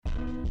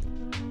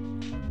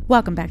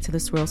Welcome back to the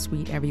Swirl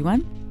Suite,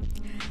 everyone.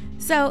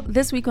 So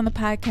this week on the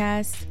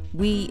podcast,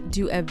 we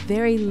do a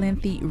very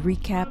lengthy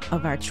recap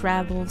of our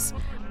travels.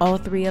 All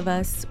three of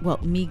us, well,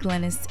 me,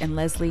 Glennis, and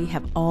Leslie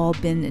have all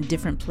been in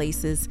different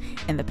places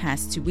in the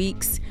past 2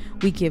 weeks.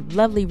 We give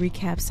lovely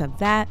recaps of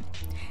that.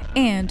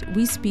 And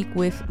we speak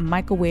with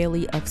Michael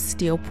Whaley of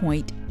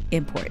StillPoint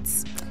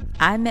Imports.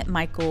 I met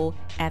Michael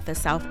at the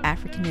South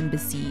African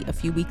Embassy a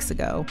few weeks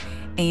ago,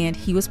 and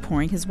he was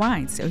pouring his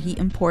wine. So he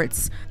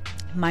imports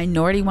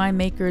minority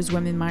winemakers,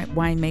 women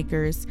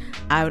winemakers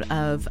out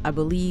of, I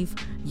believe,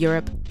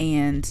 Europe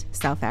and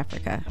South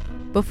Africa.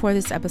 Before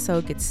this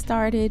episode gets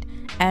started,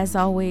 as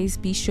always,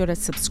 be sure to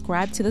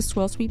subscribe to the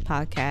Swirl Suite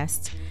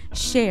podcast,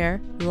 share,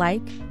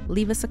 like,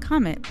 leave us a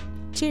comment.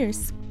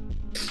 Cheers.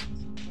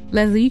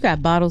 Leslie, you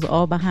got bottles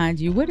all behind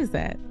you. What is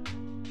that?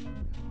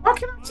 How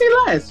can I say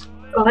less?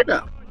 Oh, I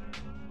know.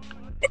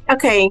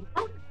 Okay,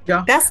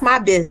 Yeah. that's my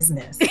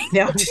business.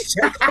 No,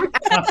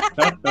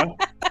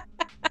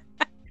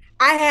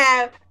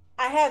 I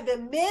have the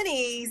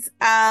minis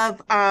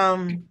of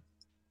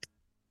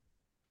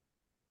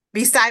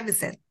B.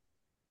 Stuyvesant.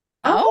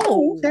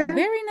 Oh, okay.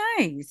 very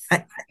nice.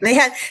 They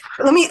had.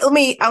 Let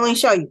me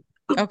show you.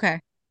 Okay.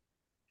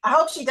 I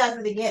hope she does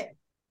it again.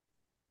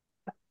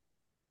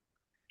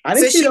 I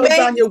didn't So see she those made-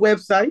 on your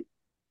website.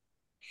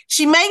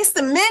 She makes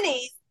the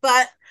minis,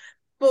 but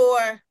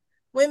for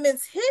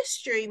Women's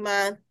History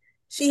Month,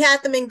 she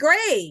had them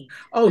engraved.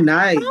 Oh,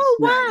 nice. Oh,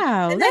 nice.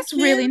 wow. Isn't that That's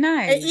really cute?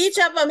 nice. And each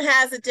of them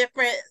has a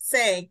different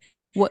saying.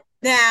 What?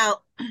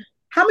 Now,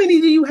 How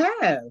many do you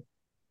have?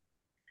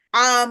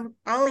 I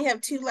only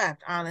have 2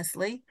 left,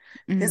 honestly,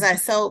 because I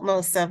sold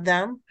most of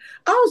them.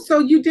 Oh, so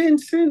you didn't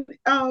send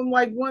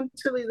like one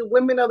to the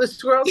women of the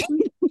Swirl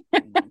Suite?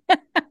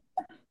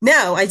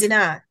 No, I did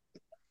not.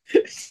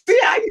 see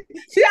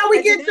how we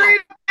I get did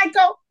treated,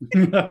 Michael?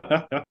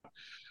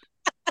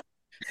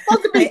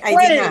 Supposed to be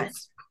I did not.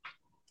 friends.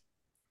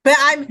 But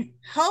I'm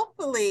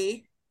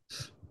hopefully,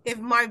 if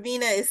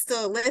Marvina is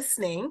still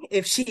listening,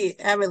 if she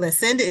ever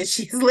listened, if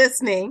she's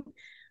listening,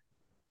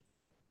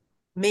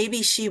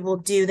 maybe she will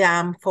do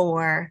them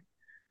for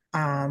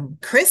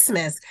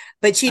Christmas.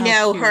 But cute.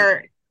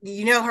 her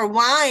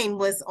wine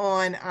was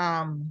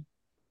on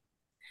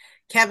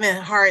Kevin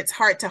Hart's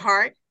Heart to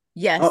Heart.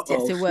 Yes, Uh-oh,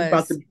 yes, it she about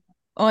was. to-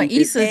 On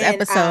Issa's And,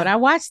 episode. I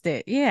watched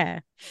it.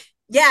 Yeah.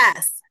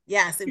 Yes,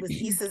 it was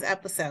Issa's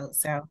episode.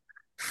 So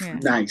Yeah.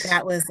 Nice.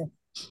 that was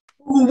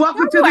Ooh,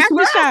 welcome to Ooh, the after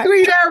Swirl shock.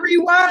 Suite,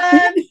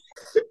 everyone.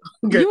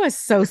 Okay. You are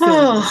so silly.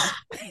 Oh.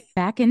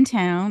 Back in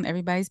town.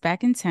 Everybody's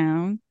back in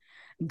town.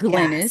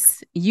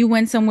 Glennis, you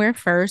went somewhere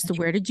first.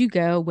 Where did you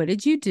go? What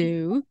did you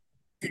do?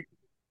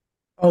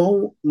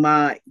 Oh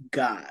my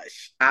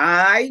gosh.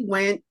 I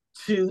went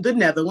to the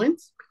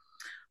Netherlands.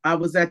 I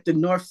was at the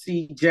North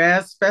Sea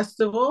Jazz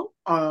Festival,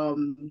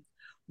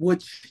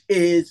 which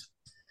is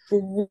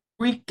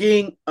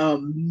freaking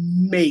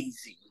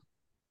amazing.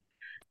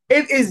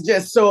 It is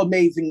just so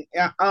amazing.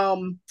 I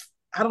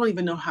don't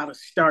even know how to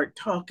start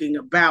talking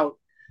about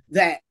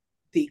that.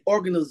 The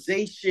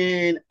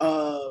organization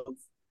of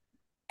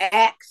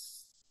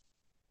acts,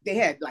 they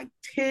had like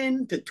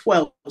 10 to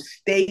 12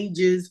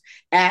 stages,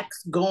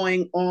 acts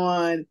going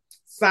on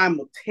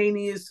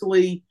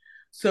simultaneously.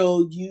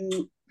 So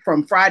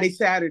from Friday,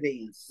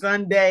 Saturday, and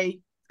Sunday,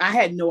 I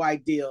had no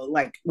idea.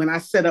 Like when I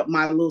set up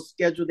my little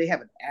schedule, they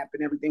have an app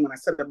and everything. When I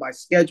set up my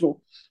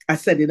schedule, I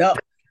set it up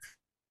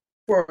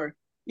for,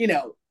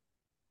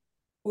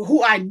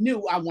 who I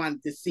knew I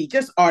wanted to see,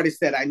 just artists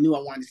that I knew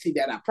I wanted to see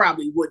that I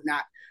probably would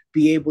not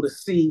be able to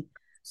see.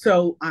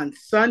 So on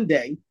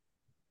Sunday,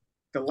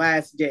 the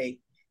last day,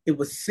 it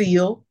was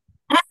Seal,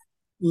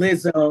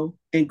 Lizzo,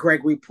 and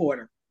Gregory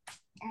Porter.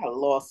 I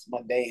lost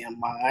my damn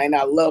mind.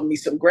 I love me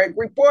some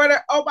Gregory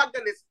Porter. Oh my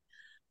goodness.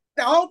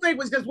 The whole thing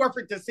was just worth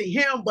it to see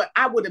him, but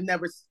I would have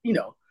never,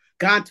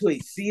 gone to a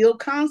Seal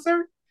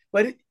concert.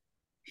 But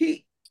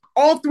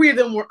all three of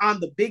them were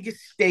on the biggest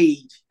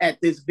stage at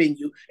this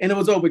venue, and it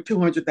was over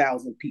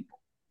 200,000 people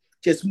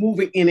just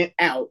moving in and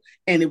out,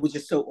 and it was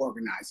just so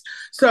organized.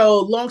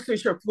 So long story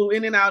short, flew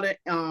in and out at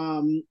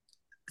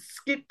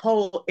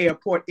Schiphol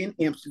Airport in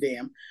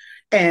Amsterdam,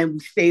 and we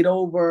stayed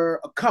over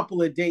a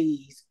couple of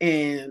days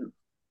and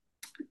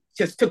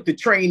just took the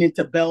train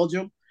into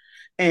Belgium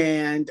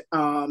and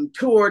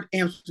toured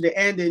Amsterdam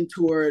and then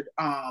toured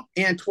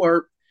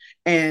Antwerp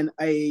and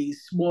a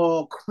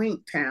small quaint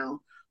town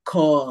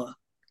called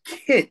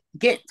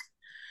Ghent.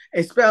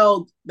 It's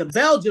spelled, the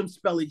Belgium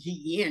spell it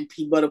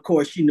G-E-N-T, but of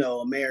course,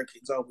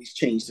 Americans always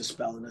change the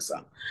spelling or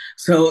something.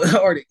 So,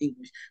 or the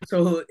English.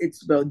 So it's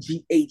spelled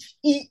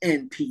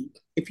G-H-E-N-T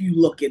if you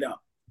look it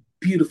up.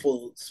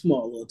 Beautiful,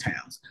 small little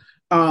towns.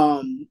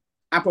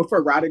 I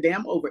prefer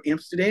Rotterdam over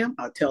Amsterdam.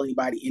 I'll tell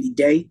anybody any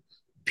day.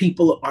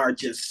 People are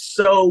just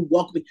so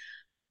welcoming.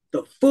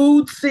 The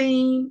food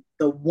scene,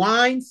 the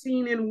wine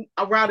scene in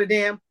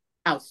Rotterdam,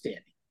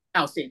 outstanding.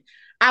 Outstanding.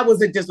 I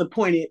wasn't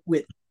disappointed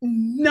with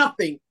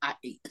nothing I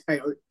ate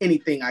or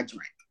anything I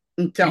drank.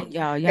 I'm telling you.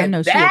 Y'all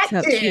know she that a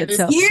is huge.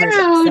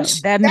 huge.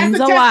 So that That's means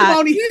a a lot.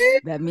 testimony.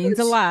 That means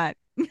a lot.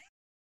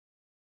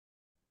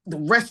 the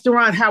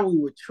restaurant, how we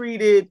were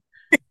treated.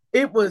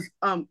 It was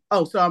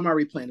so I'm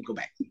already planning to go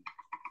back.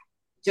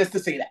 Just to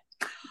say that.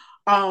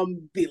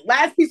 The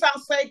last piece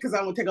I'll say, because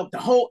I will take up the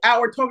whole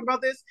hour talking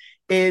about this,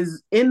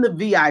 is in the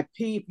VIP.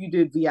 If you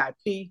did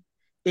VIP,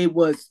 it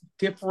was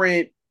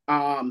different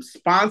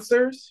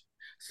sponsors.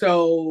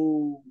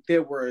 So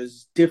there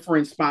was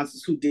different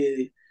sponsors who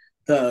did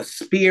the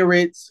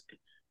spirits,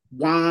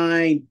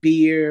 wine,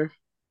 beer,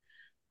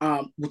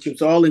 which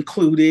was all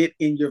included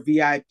in your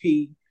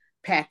VIP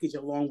package,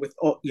 along with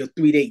all your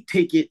 3-day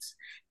tickets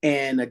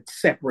and a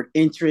separate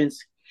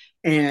entrance.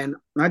 And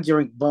I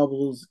drank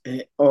bubbles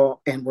and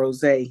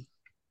rosé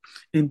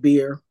and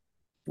beer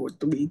for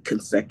 3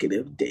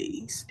 consecutive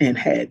days and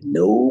had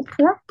no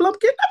problem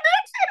getting up there.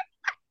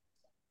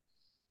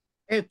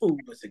 And food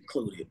was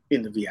included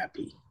in the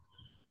VIP.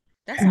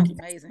 That sounds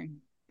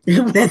amazing.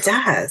 That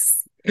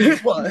does.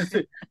 It was.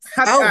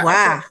 Oh,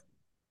 wow.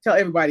 Tell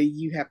everybody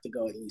you have to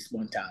go at least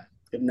one time.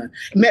 If not,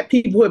 met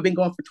people who have been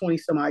going for 20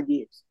 some odd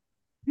years.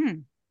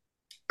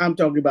 I'm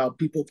talking about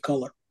people of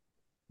color.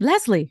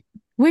 Leslie,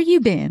 where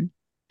you been?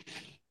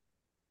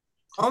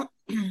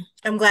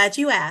 I'm glad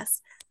you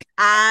asked.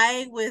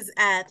 I was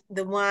at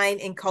the Wine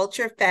and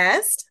Culture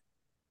Fest,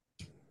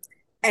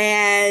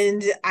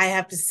 and I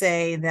have to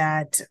say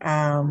that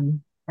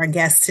our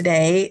guest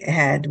today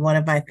had one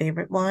of my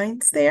favorite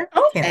wines there.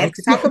 Can't wait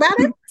to talk about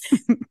it.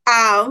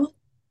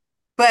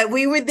 But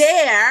we were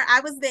there. I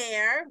was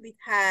there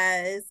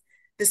because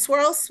the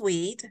Swirl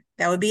Suite,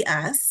 that would be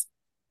us,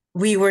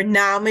 we were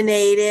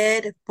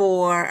nominated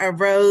for a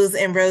Rose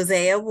and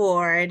Rosé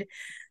Award.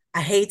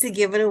 I hate to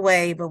give it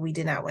away, but we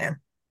did not win.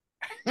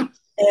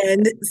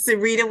 And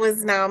Sarita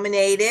was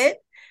nominated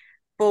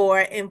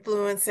for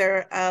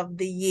Influencer of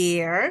the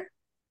Year.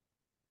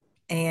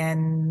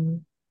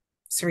 And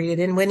Sarita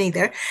didn't win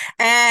either.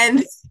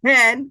 And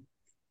Vino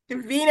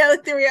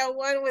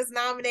 301 was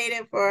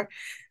nominated for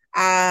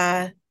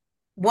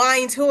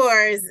Wine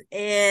Tours,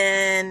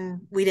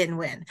 and we didn't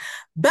win.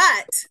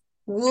 But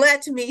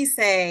let me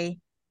say,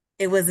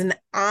 it was an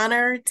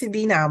honor to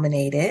be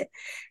nominated.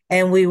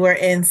 And we were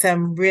in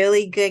some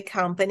really good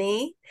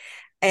company.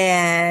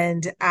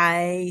 And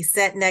I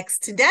sat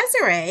next to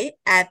Desiree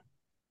at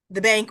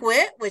the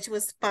banquet, which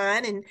was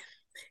fun. And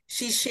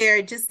she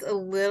shared just a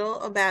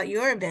little about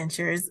your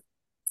adventures,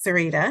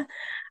 Sarita.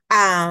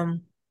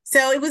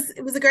 So it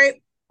was a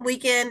great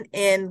weekend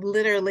in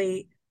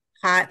literally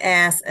hot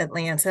ass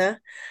Atlanta.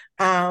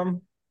 Wow.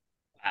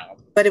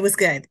 But it was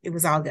good. It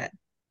was all good.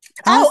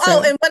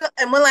 Awesome.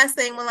 And one last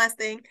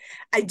thing.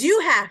 I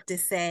do have to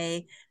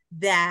say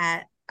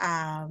that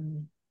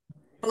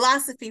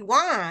Philosophy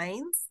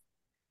Wines,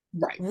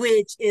 right,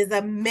 which is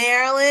a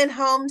Maryland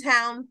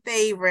hometown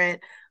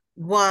favorite,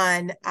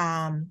 won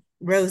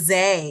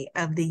Rosé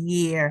of the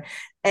Year.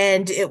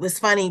 And it was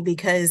funny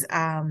because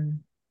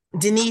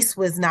Denise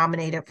was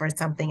nominated for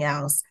something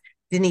else.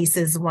 Denise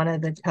is one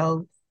of the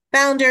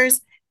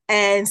co-founders.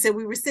 And so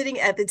we were sitting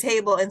at the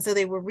table, and so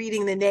they were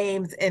reading the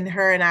names, and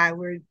her and I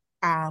were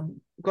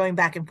going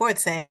back and forth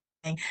saying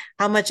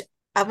how much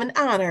of an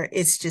honor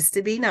it's just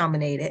to be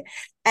nominated.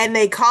 And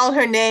they called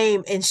her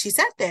name, and she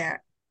sat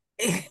there.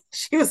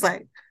 She was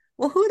like,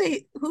 well, who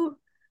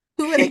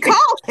are they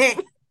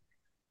calling?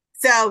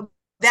 So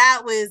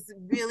that was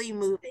really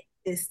moving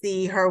to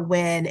see her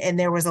win. And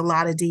there was a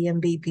lot of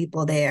DMV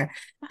people there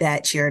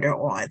that cheered her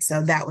on.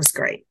 So that was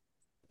great.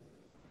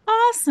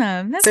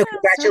 Awesome. So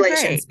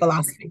congratulations,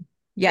 Philosophy.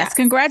 Yes.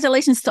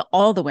 Congratulations to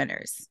all the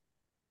winners.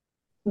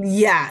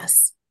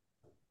 Yes.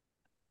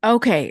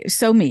 Okay.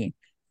 So me.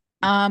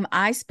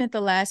 I spent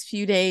the last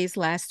few days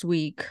last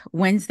week,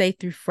 Wednesday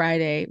through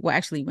Friday, well,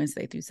 actually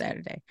Wednesday through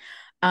Saturday,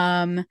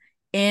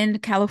 in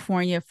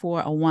California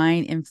for a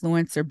wine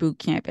influencer boot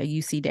camp at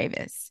UC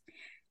Davis.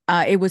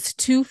 It was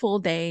 2 full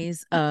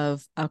days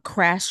of a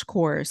crash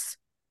course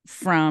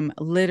from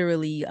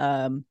literally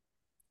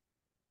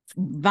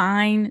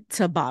vine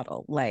to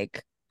bottle,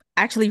 like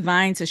actually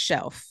vine to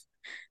shelf,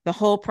 the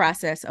whole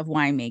process of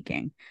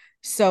winemaking.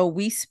 So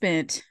we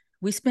spent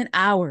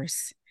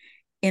hours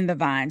in the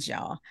vines,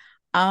 y'all.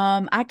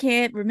 I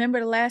can't remember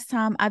the last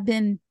time I've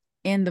been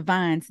in the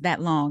vines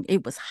that long.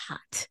 It was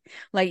hot.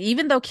 Like,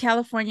 even though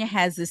California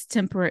has this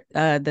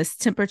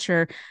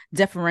temperature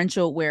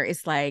differential where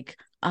it's like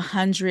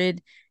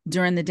 100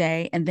 during the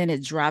day and then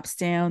it drops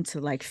down to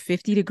like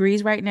 50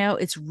 degrees right now.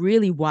 It's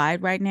really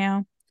wide right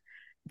now.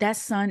 That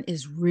sun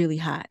is really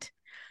hot.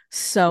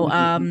 So,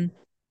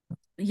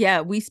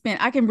 yeah,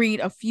 I can read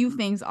a few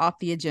things off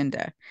the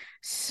agenda.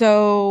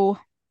 So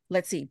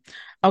let's see.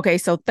 Okay,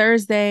 so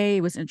Thursday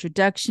was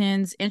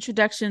introduction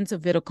to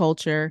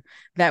viticulture.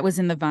 That was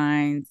in the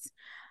vines.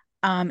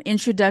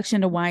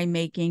 Introduction to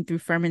winemaking through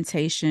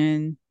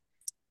fermentation.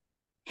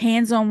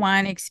 Hands-on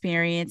wine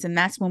experience, and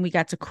that's when we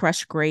got to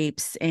crush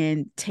grapes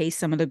and taste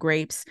some of the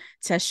grapes,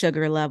 test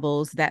sugar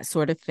levels, that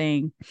sort of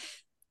thing.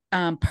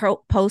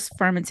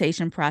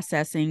 Post-fermentation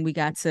processing, we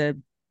got to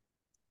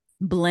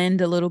blend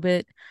a little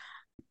bit.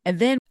 And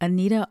then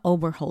Anita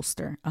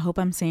Oberholster, I hope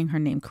I'm saying her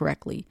name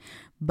correctly,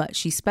 but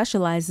she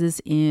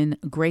specializes in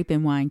grape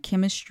and wine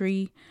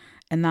chemistry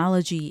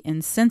enology,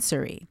 and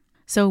sensory.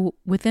 So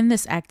within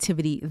this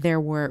activity, there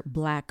were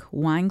black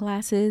wine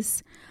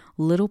glasses,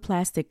 little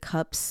plastic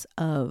cups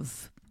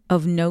of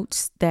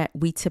notes that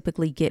we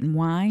typically get in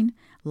wine,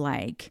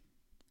 like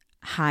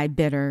high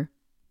bitter,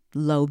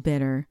 low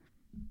bitter,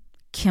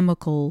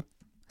 chemical,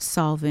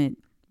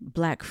 solvent,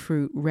 black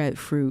fruit, red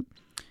fruit.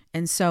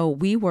 And so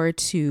we were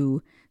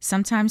to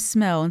sometimes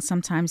smell and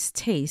sometimes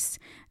taste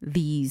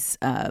these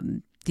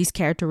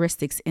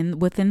characteristics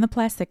within the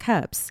plastic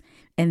cups,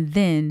 and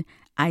then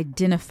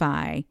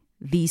identify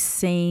these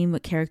same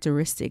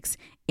characteristics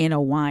in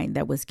a wine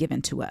that was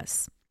given to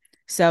us.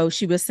 So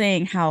she was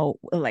saying how,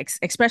 like,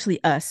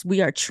 especially us,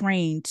 we are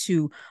trained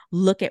to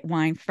look at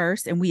wine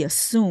first, and we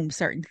assume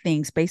certain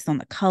things based on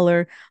the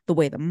color, the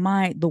way the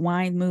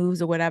wine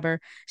moves or whatever.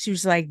 She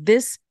was like,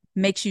 this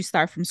makes you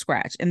start from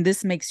scratch, and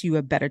this makes you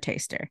a better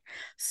taster.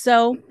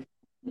 So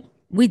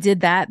we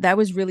did that. That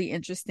was really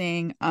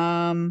interesting.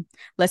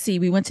 Let's see.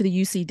 We went to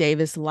the UC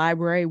Davis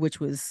Library, which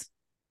was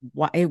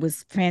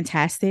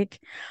fantastic.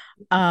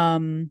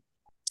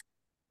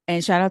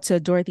 And shout out to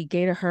Dorothy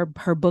Gator.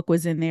 Her book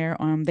was in there.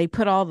 They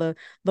put all the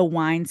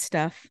wine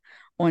stuff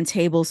on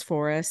tables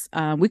for us.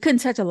 We couldn't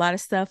touch a lot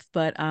of stuff,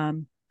 but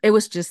it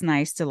was just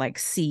nice to like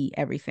see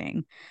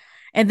everything.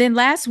 And then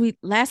lastly,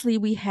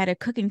 we had a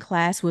cooking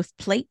class with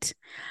Plate.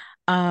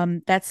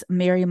 That's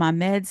Mary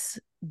Ahmed's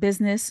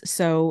business.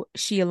 So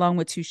she, along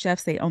with two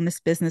chefs, they own this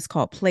business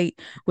called Plate,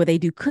 where they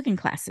do cooking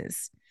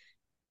classes.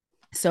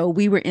 So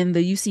we were in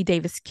the UC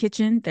Davis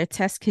kitchen, their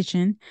test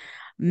kitchen,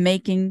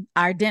 making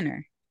our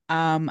dinner.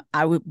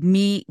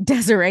 Me,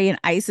 Desiree, and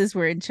Isis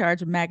were in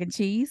charge of mac and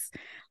cheese.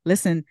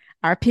 Listen,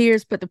 our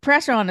peers put the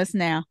pressure on us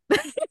now.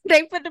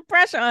 They put the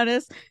pressure on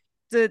us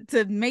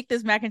to make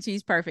this mac and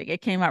cheese perfect.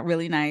 It came out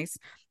really nice,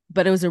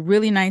 but it was a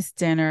really nice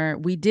dinner.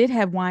 We did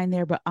have wine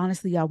there, but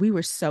honestly, y'all, we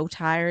were so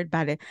tired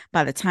by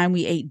the time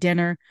we ate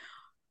dinner.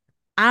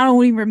 I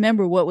don't even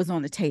remember what was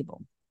on the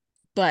table.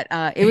 But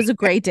it was a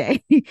great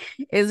day. It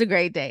was a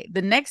great day.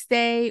 The next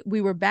day, we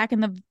were back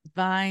in the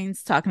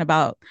vines talking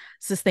about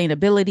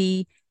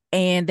sustainability,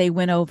 and they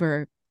went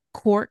over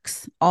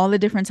corks, all the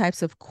different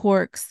types of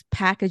corks,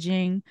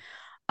 packaging.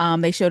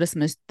 They showed us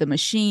the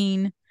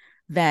machine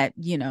that,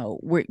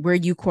 where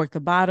you cork the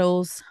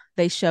bottles.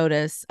 They showed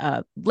us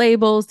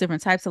labels,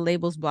 different types of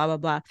labels, blah, blah,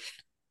 blah,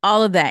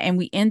 all of that. And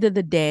we ended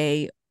the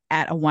day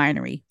at a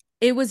winery.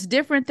 It was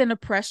different than a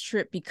press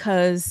trip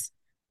because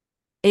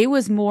it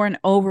was more an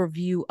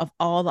overview of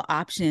all the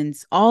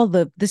options, all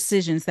the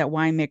decisions that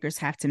winemakers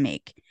have to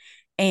make.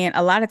 And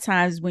a lot of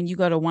times when you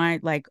go to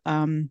wine, like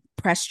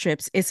press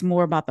trips, it's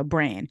more about the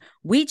brand.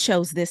 We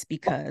chose this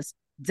because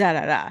da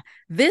da da.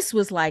 This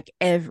was like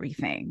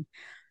everything.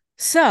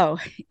 So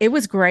it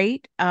was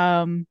great.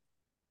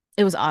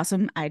 It was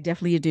awesome. I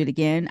definitely would do it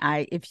again.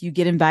 If you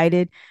get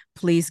invited,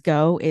 please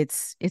go.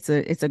 It's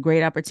a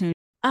great opportunity.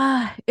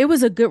 It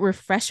was a good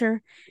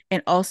refresher.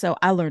 And also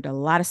I learned a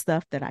lot of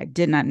stuff that I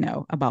did not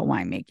know about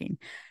winemaking.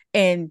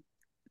 And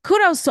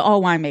kudos to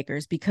all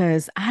winemakers,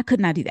 because I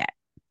could not do that.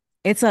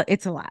 It's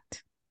a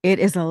lot. It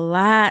is a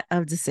lot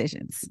of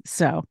decisions.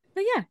 So,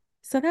 but yeah,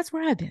 so that's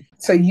where I've been.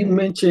 So you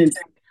mentioned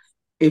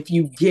if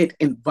you get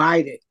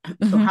invited.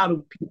 So how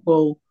do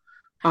people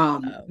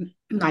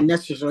not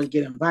necessarily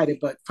get invited,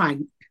 but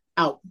find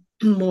out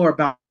more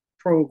about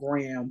the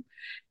program,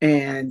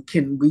 and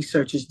can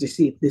researchers to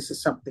see if this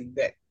is something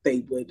that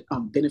they would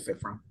benefit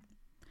from?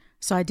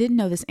 So I didn't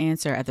know this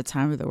answer at the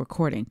time of the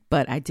recording,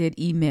 but I did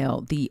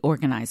email the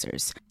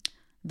organizers.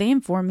 They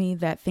informed me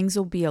that things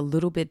will be a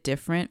little bit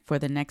different for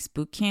the next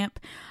boot camp.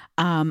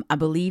 I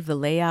believe the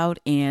layout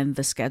and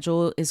the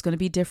schedule is going to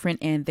be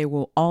different, and there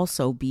will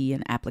also be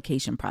an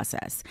application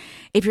process.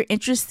 If you're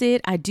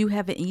interested, I do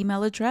have an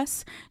email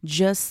address.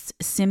 Just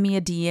send me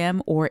a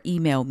DM or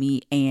email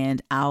me,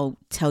 and I'll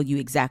tell you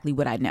exactly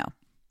what I know.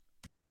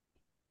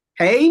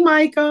 Hey,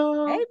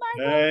 Michael. Hey,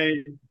 Michael.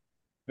 Hey.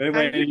 Hey,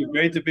 Whaley.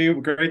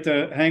 Great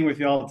to hang with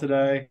y'all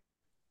today.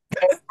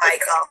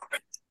 Michael.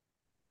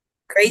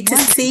 Great to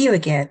see you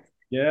again.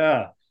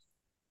 Yeah.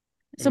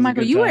 So,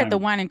 Michael, you were at the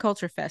Wine and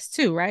Culture Fest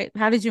too, right?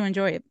 How did you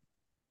enjoy it?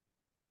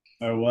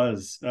 I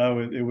was.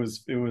 It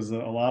was a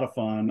lot of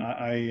fun.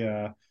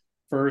 I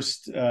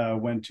first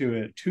went to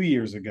it 2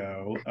 years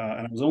ago,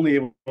 and I was only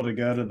able to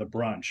go to the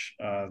brunch,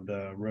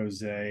 the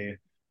Rosé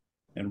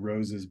and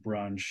Roses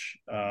brunch,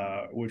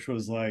 which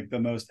was like the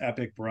most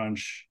epic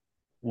brunch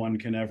one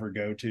can ever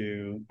go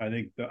to. I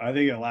think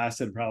it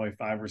lasted probably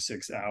 5 or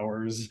 6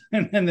 hours,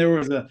 and then there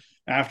was a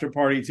after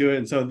party to it.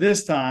 And so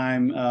this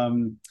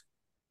time,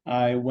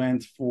 I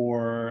went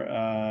for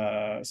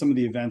some of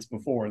the events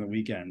before in the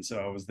weekend. So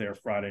I was there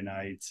Friday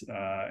night,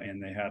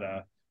 and they had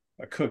a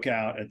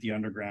cookout at the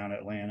Underground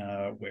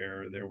Atlanta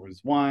where there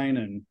was wine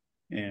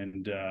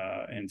and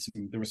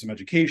there was some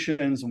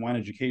education, some wine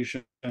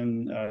education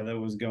that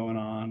was going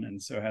on, and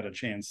so I had a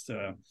chance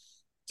to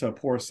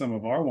pour some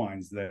of our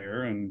wines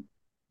there and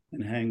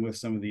hang with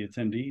some of the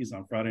attendees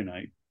on Friday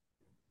night,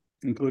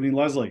 including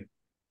Leslie.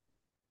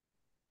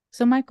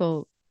 So,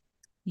 Michael,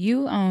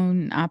 you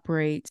own and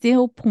operate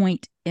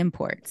StillPoint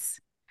Imports.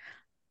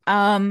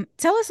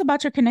 Tell us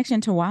about your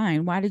connection to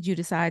wine. Why did you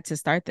decide to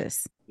start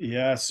this?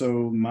 Yeah,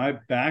 so my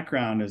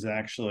background is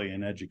actually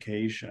in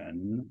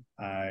education.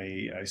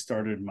 I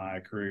started my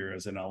career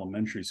as an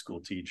elementary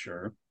school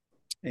teacher,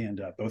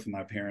 and both of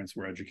my parents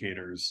were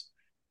educators,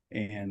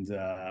 and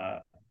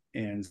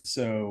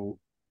so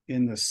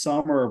in the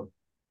summer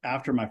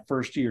after my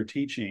first year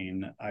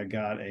teaching, I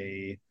got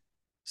a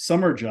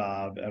summer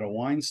job at a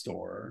wine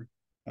store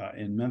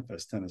in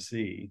Memphis,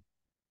 Tennessee,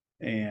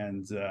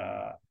 and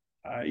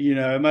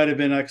it might have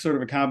been like sort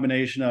of a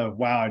combination of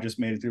wow, I just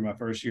made it through my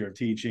first year of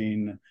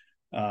teaching,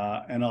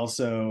 and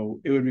also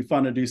it would be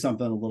fun to do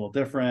something a little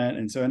different.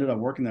 And so I ended up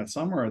working that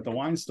summer at the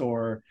wine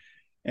store,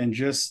 and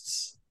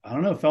just I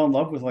don't know, fell in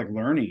love with like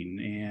learning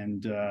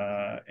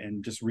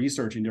and just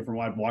researching different.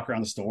 I'd walk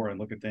around the store and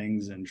look at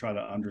things and try to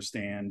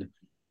understand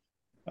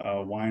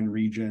wine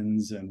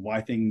regions and why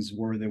things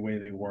were the way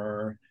they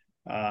were.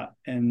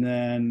 And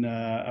then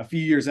a few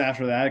years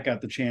after that, I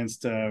got the chance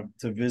to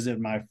visit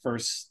my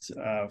first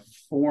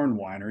foreign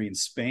winery in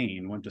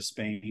Spain. Went to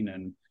Spain,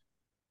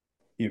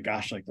 and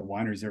gosh, like the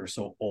wineries there are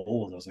so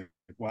old. I was like,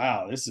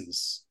 wow, this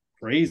is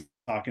crazy.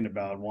 Talking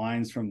about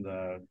wines from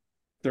the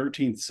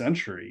 13th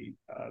century.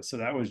 So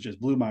that was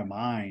just blew my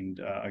mind.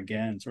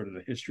 Again, sort of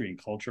the history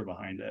and culture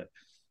behind it.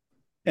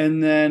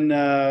 And then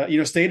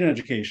stayed in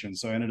education,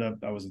 so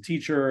I was a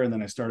teacher, and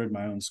then I started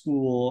my own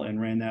school and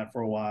ran that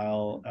for a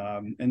while,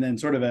 and then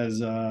sort of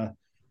as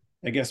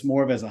I guess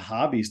more of as a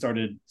hobby,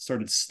 started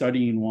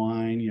studying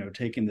wine,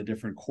 taking the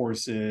different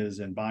courses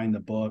and buying the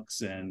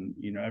books, and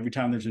every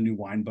time there's a new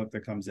wine book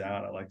that comes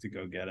out, I like to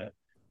go get it.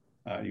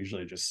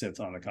 Usually it just sits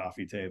on the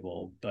coffee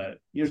table, but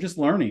just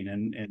learning,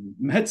 and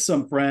met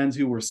some friends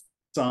who were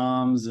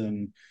somms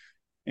and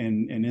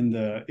in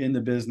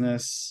the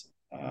business.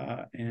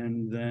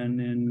 And then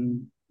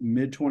in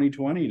mid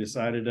 2020,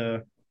 decided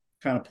to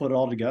kind of put it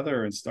all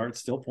together and start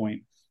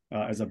StillPoint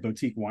as a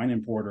boutique wine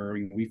importer.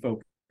 We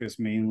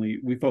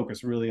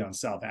focus really on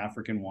South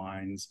African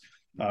wines.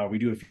 We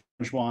do a few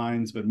French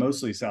wines, but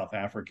mostly South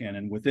African.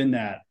 And within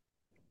that,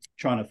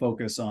 trying to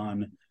focus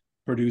on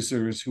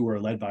producers who are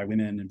led by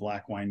women and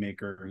Black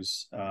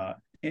winemakers,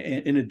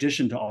 in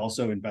addition to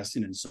also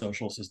investing in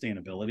social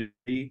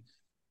sustainability.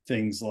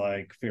 Things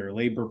like fair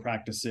labor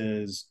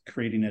practices,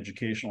 creating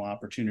educational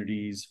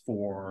opportunities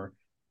for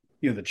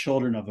the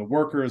children of the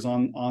workers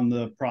on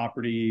the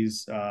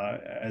properties.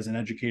 As an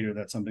educator,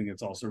 that's something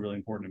that's also really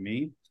important to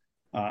me,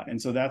 and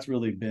so that's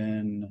really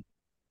been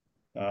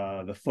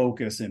the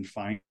focus in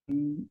finding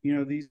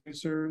these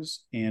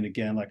producers. And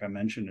again, like I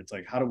mentioned, it's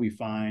like, how do we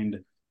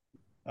find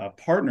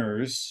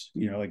partners,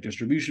 like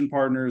distribution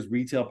partners,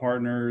 retail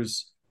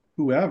partners,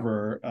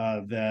 whoever,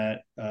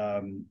 that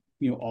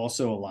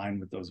also align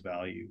with those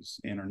values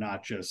and are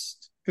not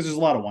just, because there's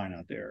a lot of wine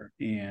out there,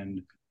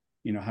 and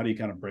how do you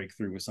kind of break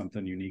through with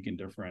something unique and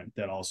different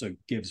that also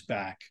gives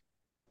back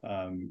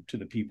to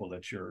the people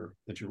that you're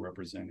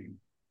representing.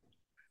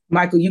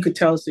 Michael, you could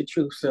tell us the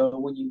truth. So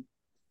when you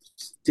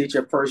did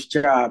your first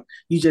job,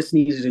 you just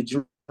needed a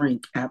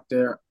drink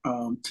after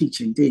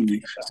teaching, didn't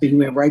you? So you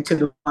went right to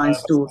the wine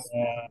store.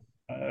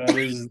 That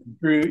is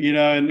true,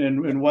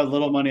 and what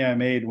little money I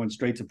made went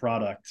straight to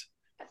product,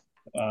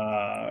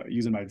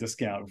 using my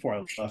discount before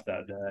I left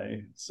that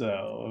day.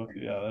 So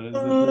yeah,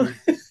 that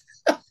is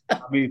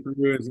me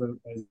through as a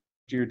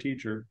your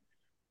teacher.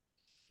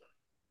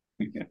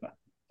 Yeah.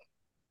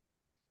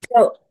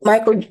 So,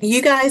 Michael,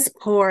 you guys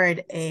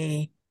poured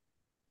a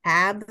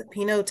Cab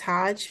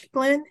Pinotage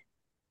blend.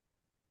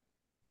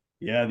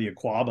 Yeah, the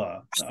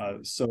Aquaba.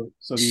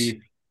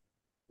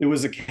 It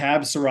was a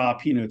Cab Syrah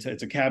Pinot.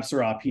 It's a Cab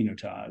Syrah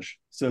Pinotage.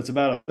 So it's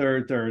about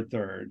a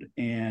third.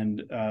 And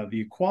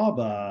the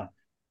Aquaba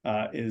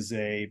is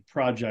a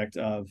project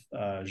of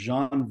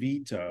Jean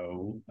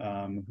Vito,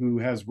 who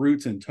has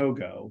roots in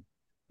Togo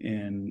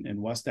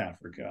in West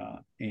Africa.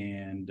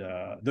 And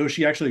though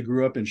she actually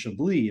grew up in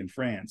Chablis in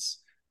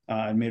France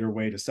and made her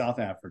way to South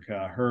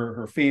Africa,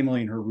 her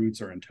family and her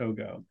roots are in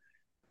Togo.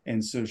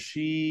 And so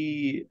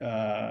she,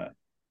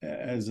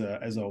 as a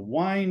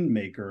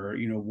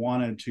winemaker,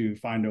 wanted to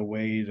find a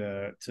way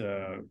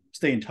to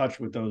stay in touch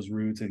with those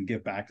roots and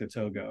get back to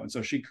Togo. And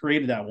so she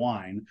created that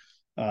wine,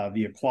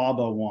 the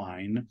Aquaba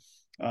wine,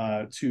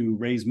 to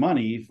raise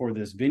money for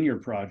this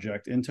vineyard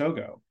project in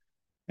Togo.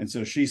 And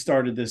so she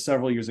started this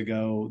several years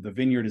ago. The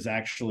vineyard is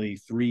actually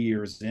 3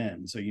 years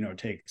in. So, it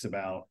takes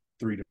about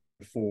 3 to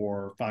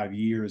 4, 5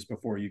 years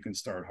before you can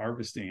start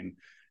harvesting.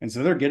 And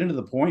so they're getting to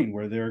the point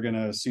where they're going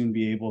to soon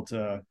be able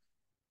to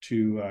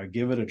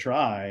give it a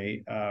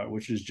try,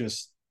 which is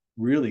just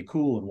really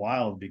cool and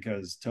wild,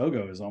 because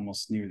Togo is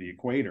almost near the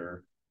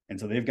equator. And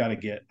so they've got to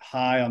get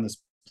high on this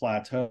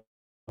plateau.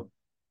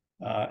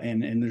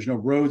 And there's no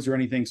roads or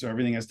anything, so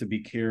everything has to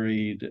be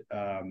carried,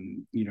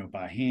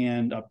 by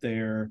hand up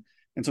there.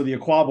 And so the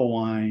Aquaba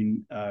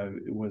wine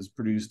was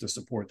produced to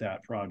support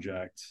that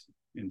project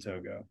in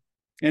Togo,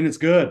 and it's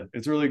good.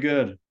 It's really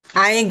good.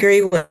 I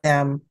agree with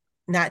them,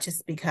 not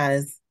just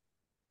because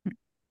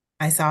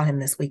I saw him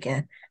this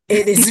weekend.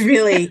 It is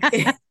really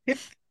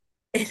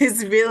It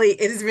is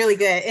really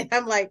good. And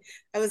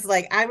I was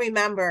like, I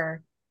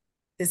remember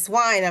this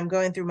wine. I'm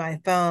going through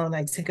my phone.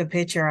 I took a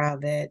picture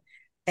of it,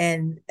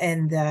 and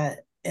the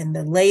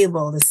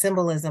label, the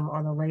symbolism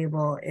on the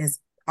label is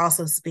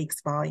also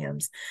speaks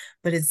volumes.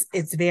 But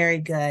it's very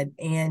good.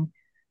 And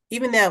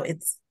even though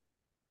it's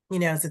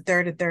a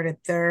third, a third, a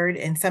third,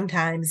 and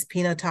sometimes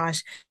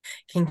Pinotage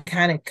can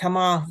kind of come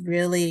off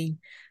really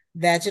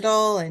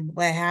vegetal and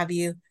what have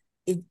you.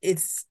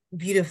 It's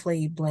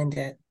beautifully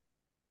blended.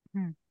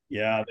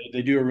 Yeah,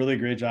 they do a really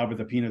great job with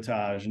the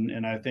Pinotage,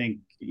 and I think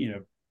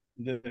the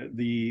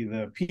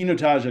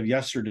Pinotage of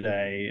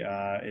yesterday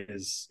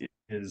is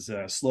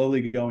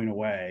slowly going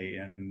away,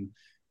 and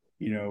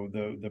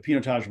the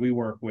Pinotage we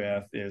work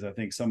with is, I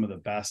think, some of the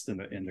best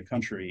in the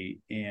country,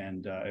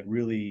 and it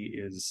really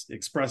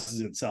expresses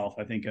itself,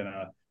 I think, in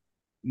a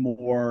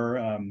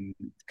more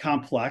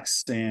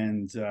complex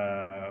and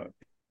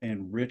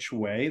rich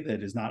way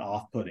that is not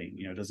off-putting.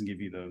 It doesn't give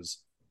you those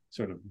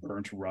sort of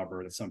burnt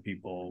rubber that some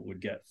people would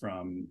get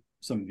from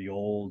some of the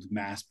old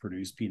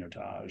mass-produced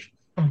Pinotage.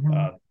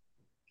 Mm-hmm.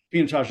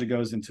 Pinotage that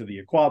goes into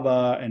the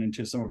Aquaba and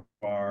into some of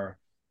our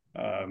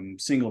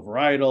single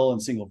varietal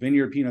and single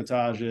vineyard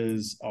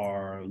Pinotages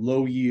are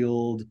low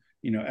yield,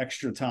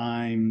 extra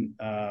time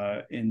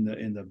in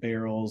the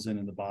barrels and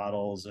in the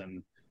bottles,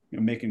 and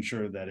making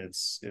sure that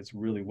it's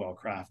really well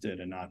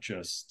crafted and not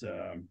just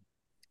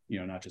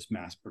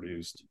mass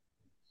produced.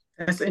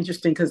 That's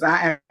interesting because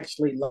I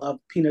actually love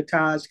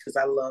Pinotage because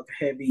I love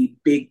heavy,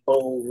 big,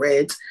 bold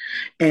reds.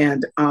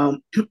 And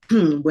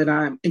when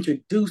I'm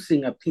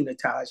introducing a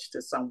Pinotage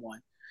to someone,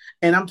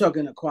 and I'm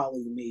talking a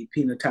quality made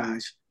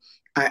Pinotage,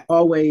 I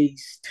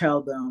always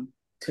tell them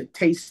to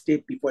taste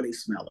it before they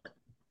smell it.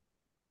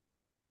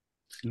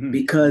 Mm-hmm.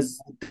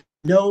 Because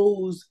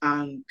nose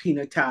on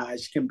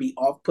Pinotage can be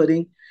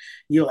off-putting.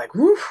 You're like,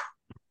 whoo,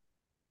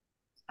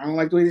 I don't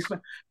like the way they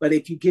smell. But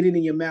if you get it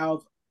in your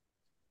mouth,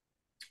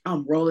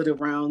 roll it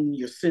around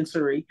your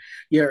sensory,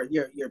 your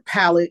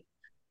palate,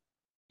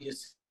 your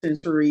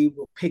sensory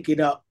will pick it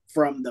up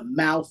from the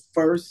mouth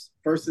first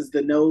versus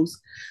the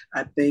nose.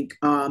 I think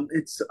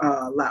it's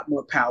a lot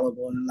more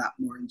palatable and a lot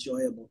more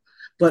enjoyable.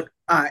 But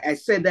I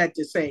said that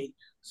to say,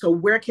 so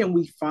where can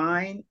we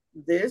find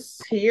this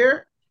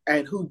here,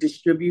 and who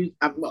distributes?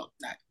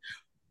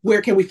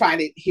 Where can we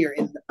find it here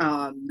in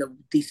the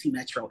DC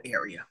metro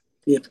area?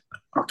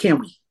 Or can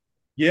we?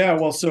 Yeah,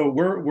 well, so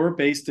we're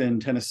based in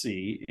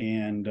Tennessee,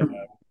 and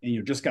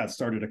just got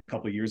started a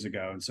couple of years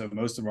ago, and so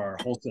most of our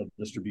wholesale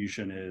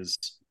distribution is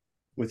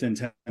within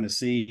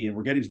Tennessee, and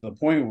we're getting to the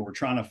point where we're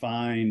trying to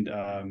find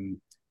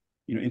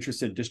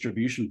interested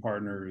distribution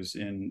partners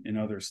in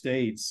other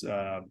states.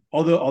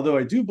 Although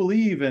I do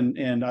believe,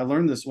 and I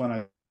learned this when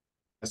I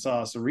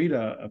saw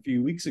Sarita a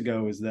few weeks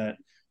ago, is that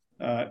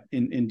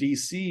in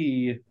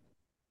DC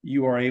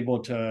you are able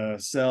to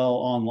sell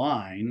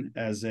online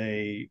as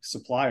a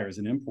supplier, as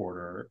an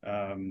importer,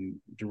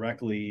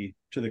 directly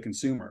to the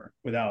consumer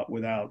without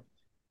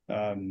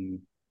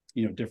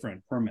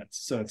different permits.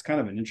 So it's kind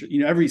of an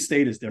interesting. Every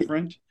state is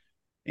different,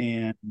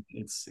 and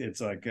it's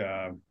like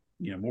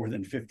more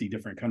than 50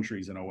 different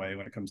countries in a way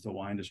when it comes to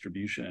wine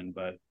distribution.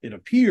 But it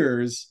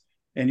appears,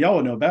 and y'all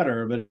would know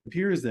better, but it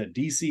appears that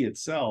DC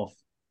itself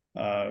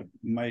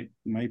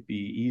might be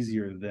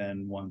easier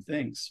than one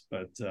thinks.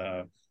 But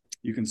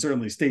you can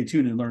certainly stay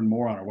tuned and learn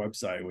more on our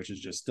website, which is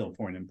just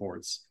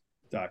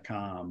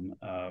stillpointimports.com.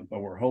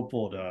 But we're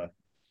hopeful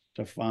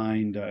to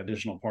find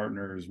additional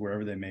partners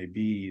wherever they may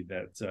be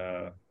that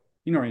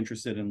are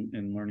interested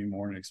in learning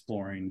more and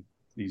exploring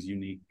these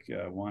unique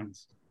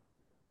wines.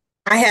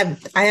 I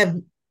have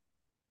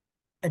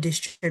a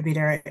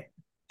distributor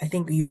I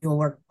think you'll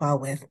work well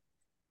with.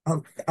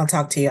 I'll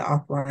talk to you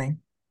offline.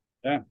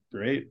 Yeah,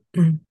 great.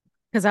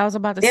 Because I was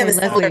about to say,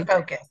 Leslie, similar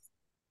focus.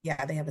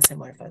 Yeah, they have a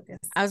similar focus.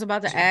 I was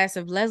about to ask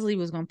if Leslie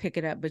was going to pick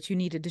it up, but you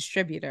need a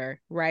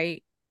distributor,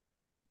 right?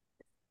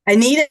 I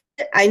need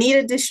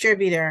a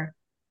distributor,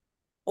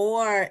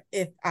 or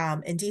if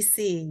in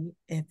DC,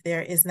 if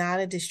there is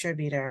not a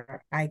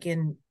distributor, I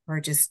can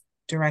purchase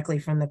directly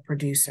from the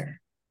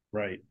producer.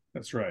 Right,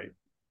 that's right.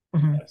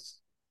 Mm-hmm. Yes.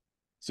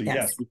 So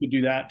yes, we could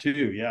do that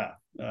too. Yeah,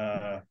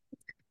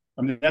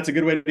 that's a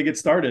good way to get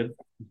started.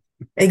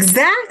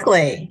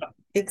 Exactly.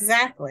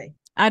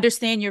 I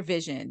understand your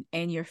vision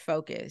and your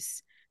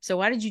focus. So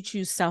why did you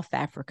choose South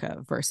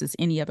Africa versus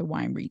any other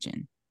wine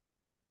region?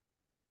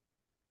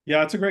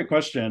 Yeah, it's a great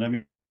question. I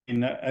mean,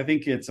 I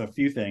think it's a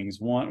few things.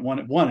 One,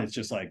 it's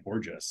just like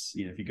gorgeous.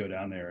 If you go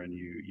down there and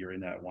you're in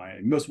that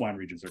wine, most wine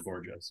regions are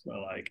gorgeous,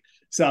 but like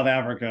South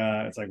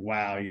Africa, it's like,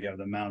 wow, you have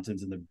the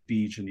mountains and the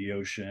beach and the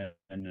ocean,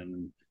 and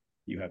then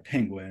you have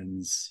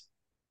penguins,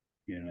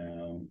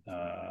 and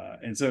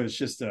so it's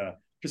just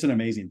an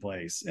amazing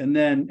place. And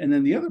then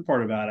the other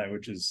part about it,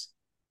 which is,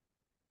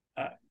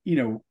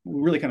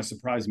 really kind of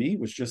surprised me,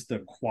 was just the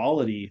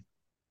quality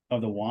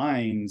of the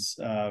wines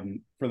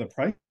for the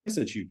price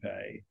that you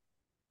pay.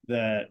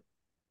 That,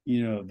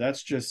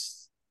 that's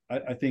just,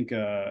 I think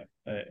it's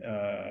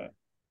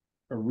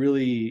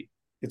really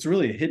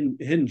a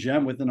hidden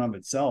gem within of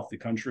itself, the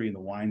country and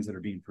the wines that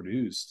are being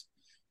produced.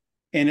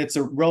 And it's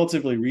a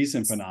relatively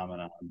recent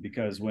phenomenon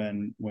because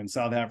when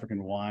South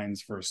African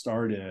wines first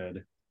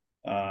started,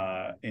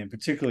 and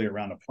particularly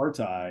around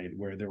apartheid,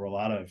 where there were a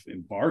lot of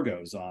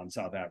embargoes on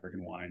South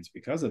African wines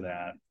because of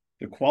that,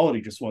 the quality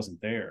just wasn't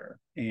there.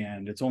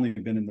 And it's only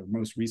been in the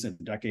most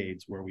recent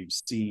decades where we've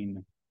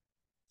seen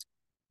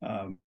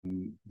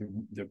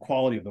the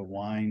quality of the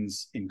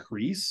wines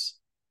increase.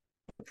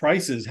 The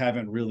prices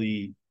haven't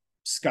really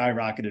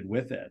skyrocketed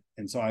with it.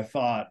 And so I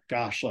thought,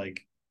 gosh,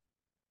 like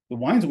the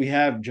wines we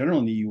have generally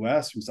in the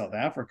US from South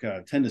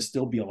Africa tend to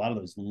still be a lot of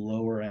those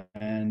lower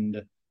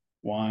end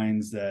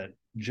wines that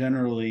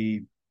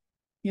generally,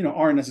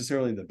 aren't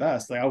necessarily the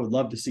best. Like I would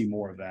love to see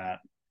more of that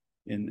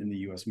in the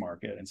US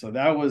market. And so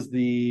that was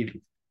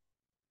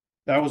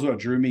what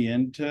drew me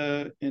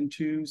into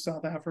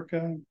South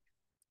Africa.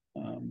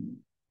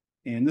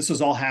 And this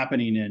was all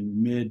happening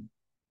in mid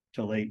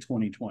to late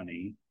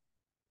 2020,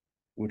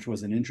 which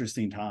was an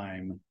interesting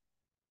time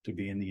to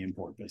be in the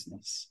import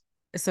business.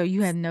 So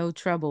you had no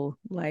trouble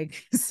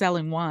like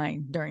selling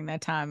wine during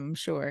that time, I'm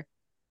sure.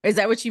 Is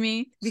that what you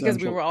mean? Because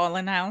we were all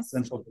in house?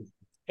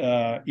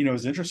 It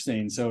was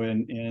interesting. So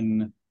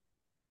in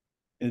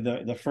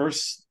the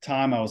first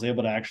time I was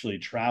able to actually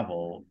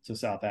travel to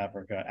South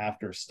Africa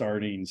after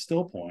starting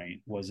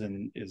StillPoint was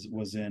in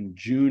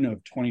June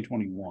of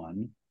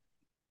 2021.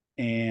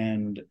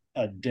 And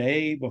a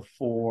day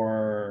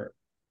before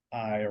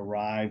I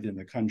arrived in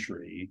the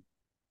country,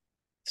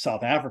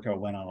 South Africa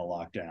went on a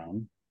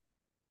lockdown.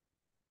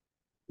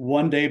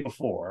 One day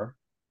before,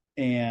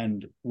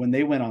 and when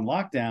they went on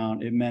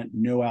lockdown, it meant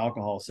no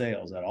alcohol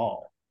sales at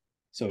all.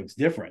 So it's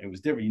different. It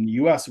was different. In the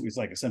US, it was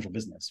like essential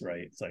business,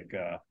 right? It's like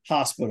a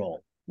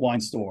hospital,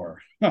 wine store,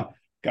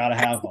 gotta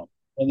have them.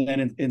 And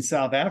then in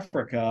South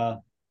Africa,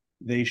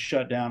 they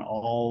shut down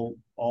all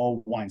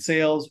wine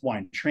sales,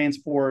 wine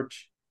transport,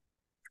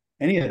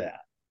 any of that.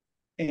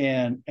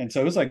 And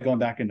so it was like going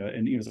back into,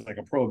 and it was like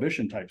a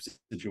prohibition type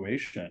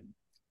situation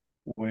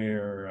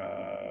where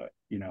I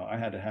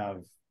had to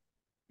have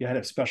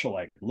special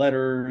like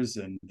letters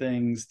and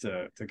things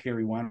to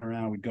carry wine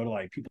around. We'd go to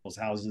like people's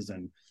houses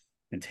and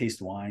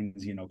taste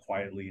wines,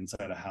 quietly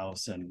inside a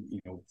house.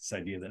 And, this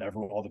idea that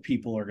all the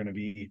people are going to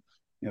be,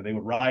 they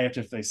would riot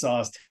if they saw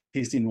us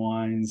tasting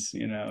wines,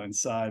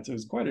 inside. So it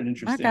was quite an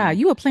interesting. My God,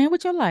 you were playing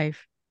with your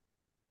life.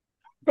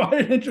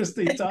 Quite an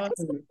interesting time.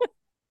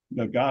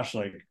 Gosh,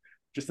 like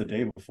just the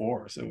day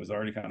before. So it was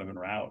already kind of en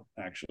route,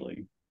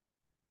 actually.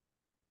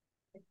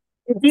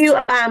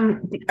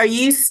 Are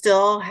you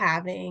still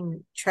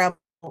having trouble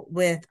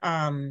with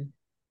what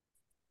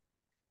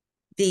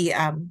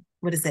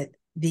is it?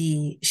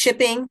 The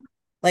shipping?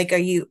 Like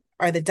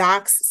are the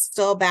docks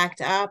still backed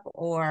up,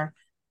 or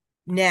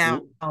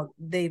now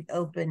they've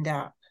opened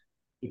up?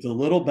 It's a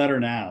little better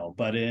now,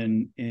 but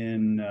in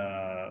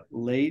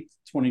late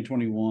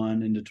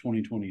 2021 into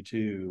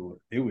 2022,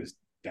 it was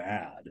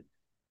bad.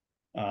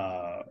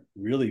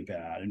 Really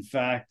bad. In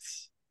fact,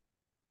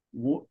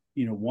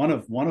 one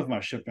of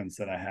my shipments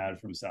that I had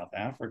from South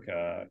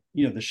Africa,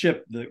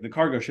 the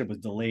cargo ship was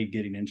delayed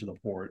getting into the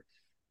port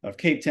of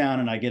Cape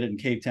Town, and I get it in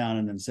Cape Town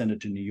and then send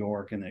it to New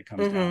York, and then it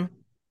comes down.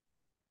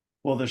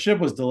 Well, the ship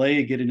was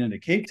delayed getting into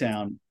Cape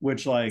Town,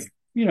 which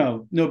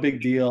no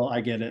big deal.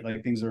 I get it.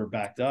 Like things are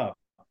backed up.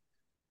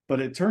 But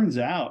it turns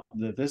out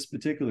that this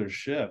particular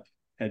ship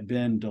had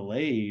been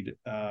delayed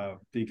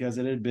because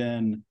it had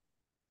been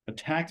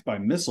attacked by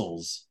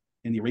missiles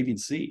in the Arabian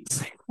Sea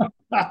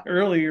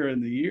earlier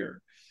in the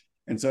year.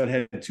 And so it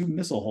had 2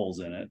 missile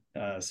holes in it.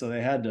 So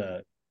they had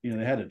to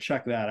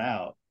check that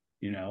out,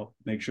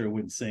 make sure it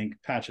wouldn't sink,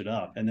 patch it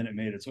up. And then it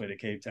made its way to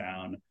Cape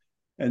Town.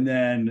 And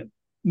then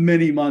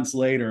many months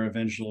later,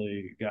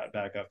 eventually got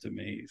back up to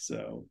me.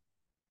 So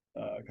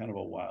kind of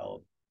a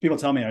wild. People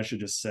tell me I should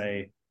just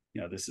say,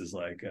 this is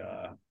like,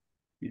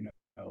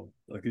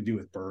 like they do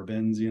with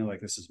bourbons,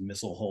 like this is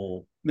missile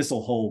hole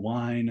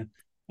wine.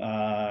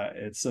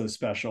 It's so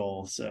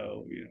special.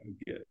 So,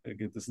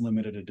 get this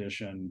limited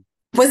edition.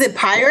 Was it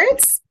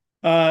pirates?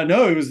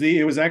 No,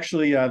 it was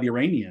actually the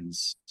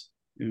Iranians.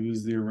 It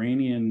was the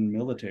Iranian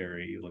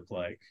military, it looked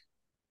like.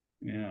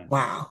 Yeah.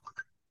 Wow.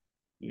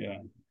 Yeah.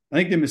 I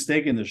think they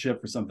mistaken the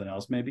ship for something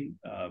else, maybe.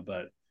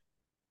 But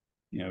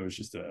it was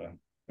just a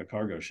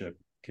cargo ship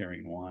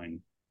carrying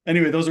wine.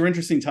 Anyway, those are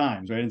interesting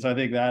times, right? And so I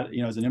think that,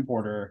 as an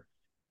importer,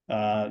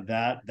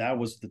 that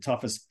was the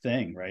toughest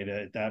thing, right?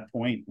 At that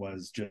point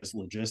was just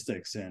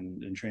logistics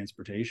and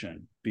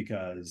transportation,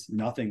 because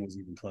nothing was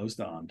even close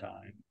to on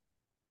time.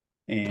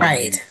 And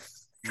right.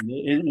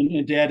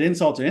 And to add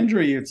insult to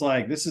injury, it's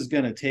like, this is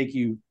going to take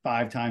you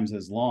 5 times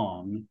as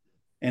long,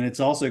 and it's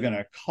also going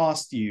to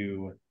cost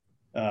you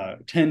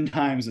 10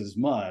 times as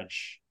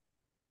much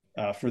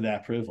for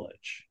that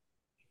privilege.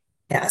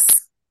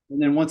 Yes. And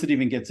then once it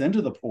even gets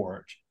into the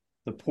ports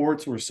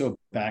were so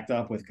backed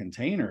up with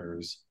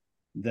containers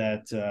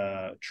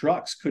that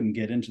trucks couldn't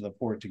get into the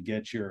port to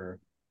get your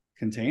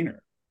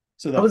container.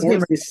 So I was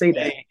going to say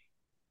that.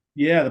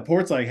 Yeah, the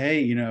port's like,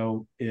 hey,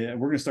 we're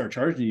going to start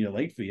charging you a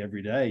late fee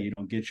every day. You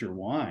don't get your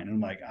wine. And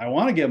I'm like, I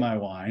want to get my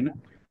wine,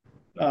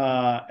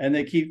 And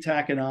they keep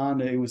tacking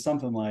on. It was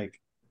something like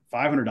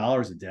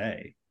 $500 a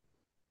day.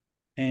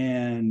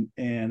 And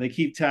they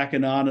keep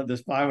tacking on at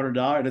this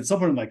 $500. And at some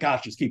point I'm like,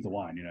 gosh, just keep the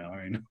wine,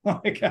 I mean,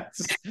 like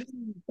that's,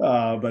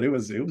 but it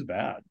was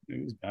bad.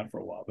 It was bad for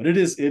a while, but it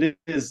is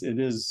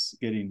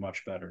getting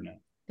much better now.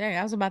 Dang,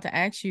 I was about to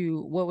ask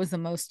you what was the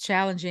most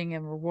challenging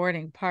and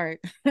rewarding part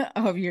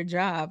of your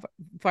job,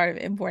 part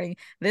of importing.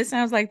 This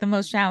sounds like the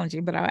most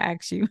challenging, but I'll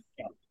ask you.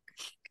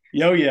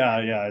 Oh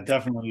yeah,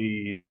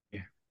 definitely,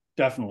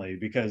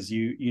 because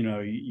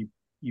you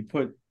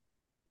put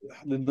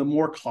the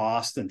more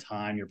cost and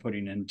time you're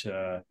putting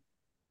into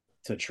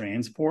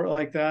transport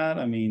like that.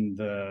 I mean,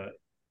 the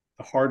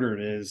harder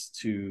it is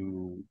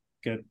to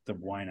get the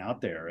wine out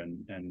there,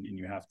 and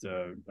you have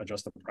to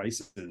adjust the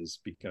prices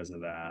because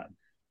of that,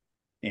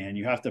 and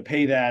you have to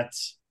pay that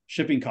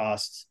shipping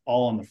costs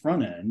all on the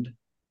front end,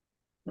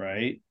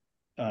 right?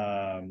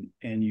 And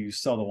you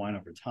sell the wine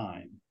over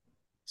time,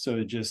 so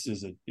it just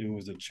was a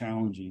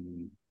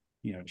challenging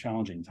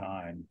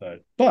time,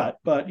 but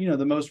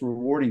the most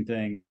rewarding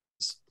thing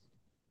is,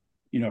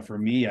 for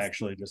me,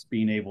 actually just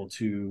being able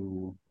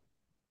to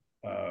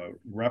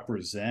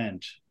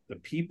represent the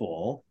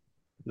people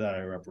that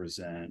I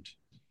represent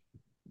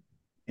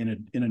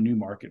in a new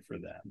market for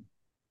them,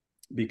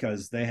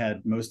 because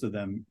most of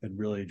them had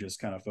really just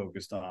kind of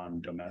focused on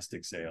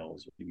domestic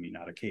sales. I mean,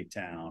 out of Cape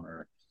Town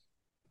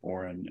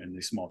or in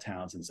these small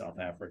towns in South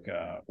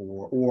Africa,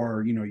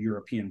 or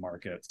European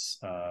markets,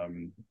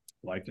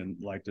 like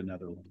the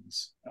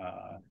Netherlands,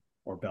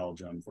 or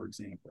Belgium, for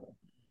example.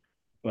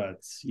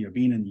 But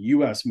being in the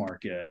U.S.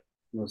 market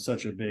was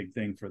such a big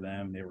thing for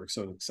them. They were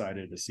so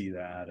excited to see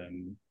that,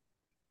 and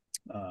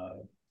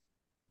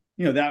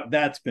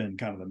that's been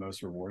kind of the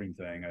most rewarding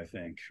thing, I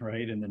think,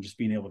 right? And then just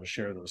being able to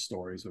share those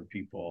stories with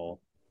people,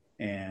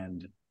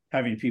 and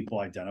having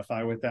people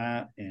identify with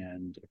that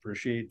and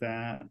appreciate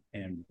that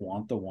and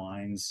want the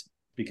wines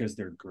because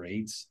they're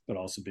great, but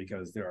also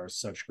because there are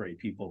such great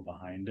people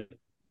behind it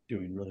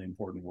doing really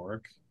important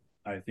work,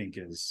 I think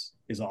is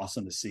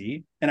awesome to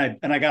see. And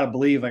I gotta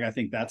believe, like, I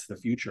think that's the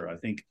future. I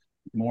think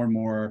more and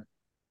more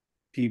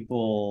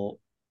people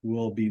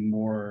will be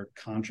more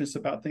conscious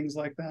about things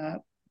like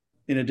that,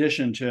 in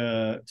addition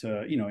to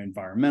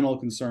environmental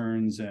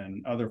concerns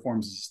and other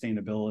forms of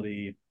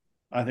sustainability.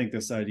 I think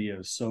this idea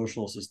of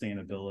social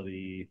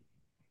sustainability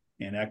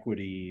and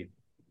equity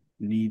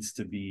needs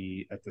to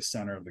be at the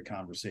center of the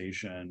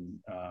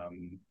conversation,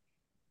 and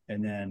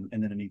then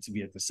it needs to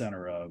be at the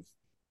center of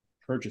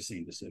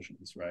purchasing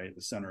decisions, right? At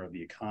the center of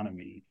the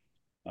economy,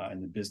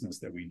 and the business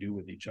that we do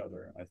with each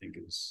other, I think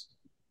is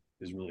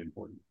really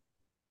important.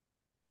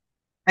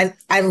 I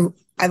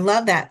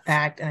love that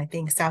fact, and I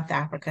think South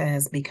Africa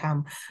has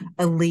become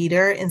a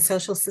leader in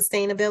social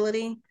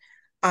sustainability.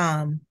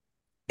 And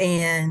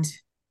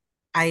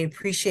I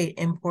appreciate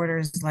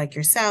importers like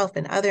yourself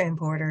and other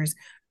importers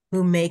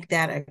who make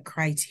that a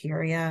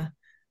criteria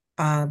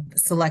of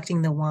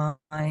selecting the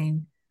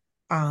wine.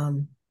 A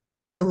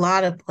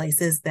lot of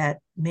places that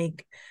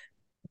make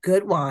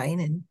good wine,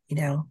 and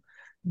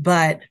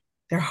but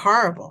they're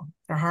horrible.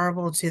 They're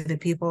horrible to the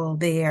people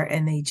there,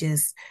 and they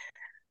just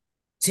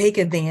take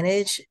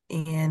advantage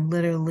and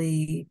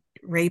literally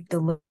rape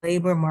the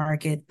labor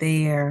market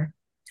there.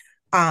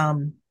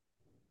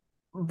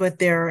 But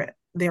there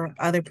are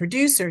other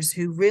producers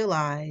who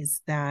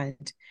realize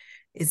that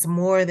it's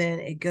more than,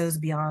 it goes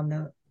beyond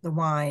the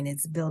wine.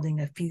 It's building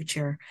a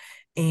future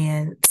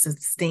and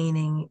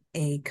sustaining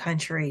a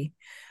country,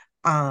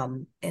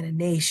 and a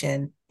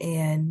nation,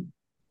 and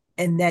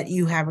that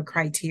you have a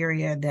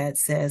criteria that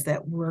says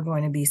that we're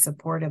going to be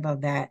supportive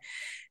of that.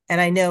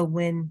 And I know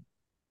when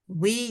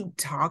we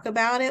talk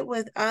about it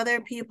with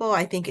other people,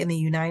 I think in the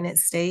United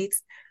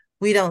States,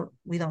 we don't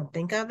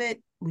think of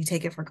it. We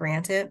take it for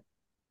granted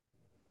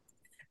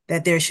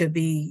that there should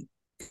be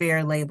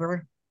fair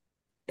labor.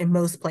 In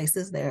most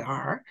places there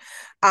are.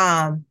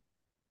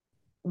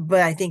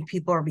 But I think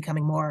people are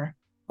becoming more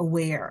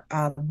aware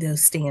of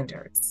those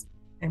standards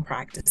and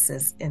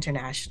practices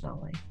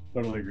internationally.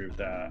 Totally agree with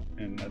that.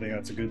 And I think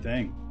that's a good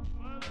thing.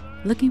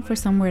 Looking for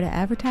somewhere to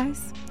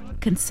advertise?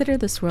 Consider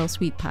the Swirl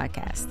Suite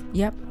podcast.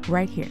 Yep,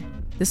 right here.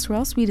 The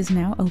Swirl Suite is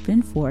now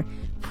open for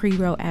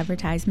pre-roll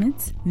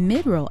advertisements,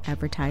 mid-roll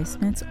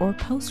advertisements, or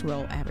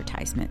post-roll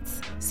advertisements.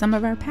 Some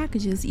of our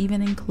packages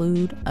even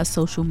include a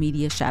social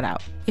media shout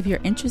out. If you're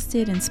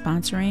interested in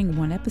sponsoring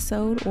one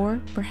episode or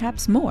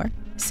perhaps more,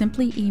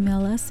 simply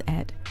email us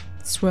at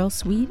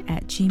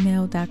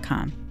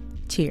swirlsuite@gmail.com.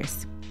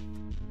 Cheers.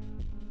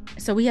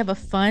 So we have a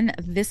fun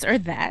this or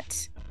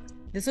that.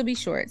 This will be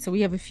short. So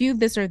we have a few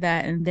this or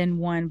that and then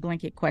one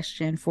blanket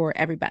question for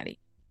everybody.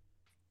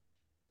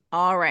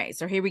 All right.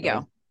 So here we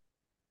go.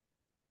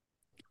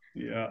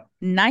 Yeah.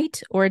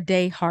 Night or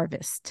day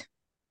harvest?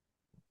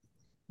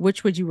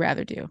 Which would you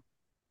rather do?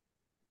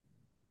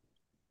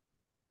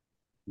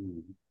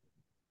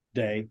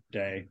 Day.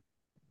 I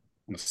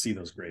want to see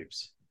those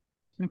grapes.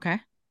 Okay.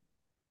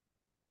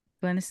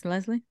 Glennis,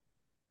 Leslie?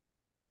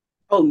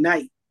 Oh,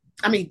 night.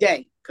 I mean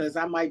day, because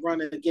I might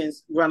run up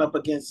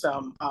against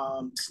some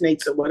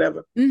snakes or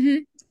whatever.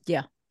 Mm-hmm.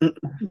 Yeah.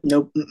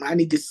 Nope. I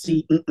need to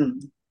see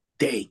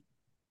day.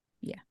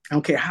 Yeah. I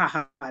don't care how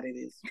hot it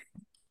is.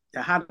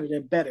 The hotter,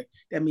 the better.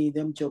 That means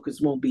them jokers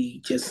won't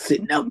be just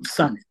sitting out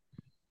sunning.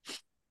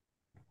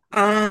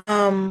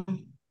 Dawn.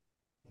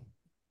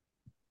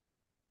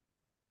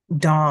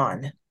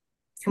 Can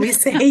we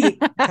say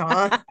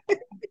dawn?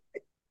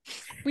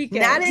 We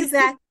can. Not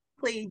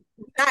exactly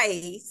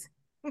nice,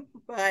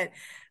 but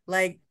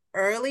like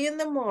early in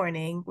the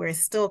morning where it's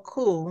still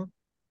cool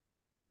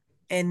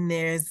and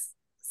there's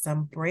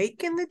some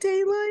break in the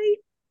daylight.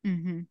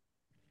 Mm-hmm.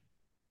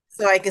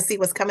 So I can see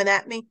what's coming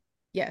at me.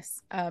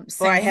 Yes. Or I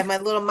Same. have my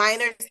little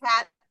miner's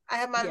hat. I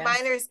have my Yeah.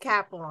 miner's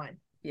cap on.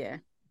 Yeah.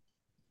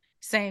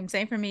 Same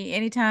for me.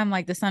 Anytime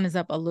like the sun is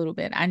up a little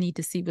bit, I need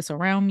to see what's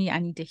around me. I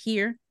need to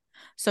hear.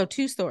 So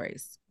 2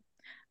 stories.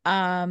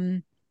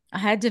 I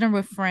had dinner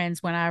with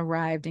friends when I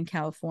arrived in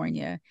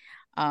California,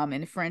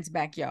 in a friend's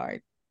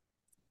backyard.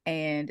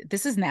 And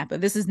this is Napa.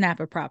 This is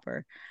Napa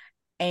proper.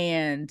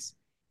 And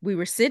we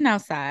were sitting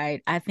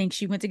outside. I think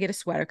she went to get a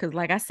sweater because,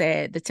 like I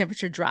said, the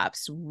temperature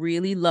drops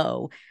really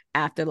low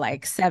after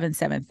like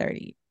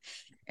 7:30.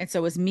 And so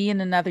it was me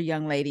and another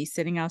young lady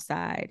sitting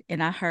outside.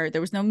 And I heard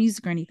there was no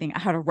music or anything. I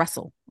heard a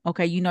rustle.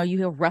 Okay. You know, you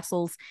hear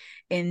rustles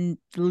in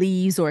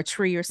leaves or a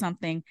tree or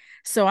something.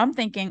 So I'm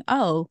thinking,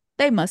 oh,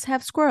 they must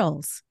have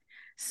squirrels.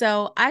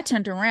 So I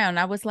turned around.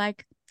 I was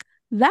like,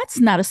 that's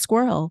not a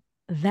squirrel.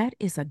 That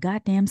is a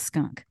goddamn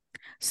skunk.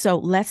 So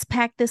let's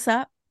pack this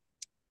up.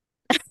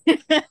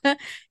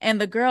 And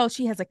the girl,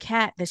 she has a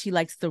cat that she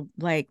likes to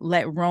like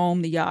let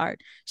roam the yard.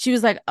 She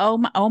was like, oh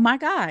my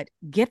God,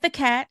 get the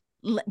cat,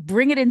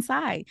 bring it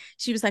inside.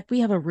 She was like,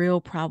 we have a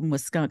real problem with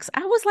skunks.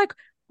 I was like,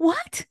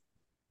 what?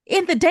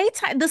 In the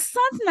daytime, the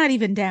sun's not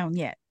even down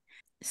yet.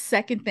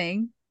 Second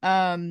thing,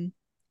 I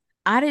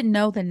didn't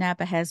know that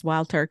Napa has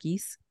wild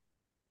turkeys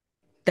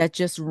that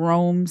just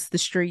roams the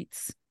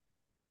streets.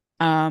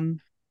 And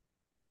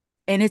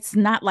it's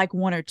not like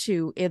 1 or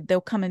 2.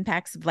 They'll come in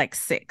packs of like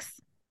 6.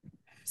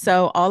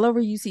 So all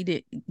over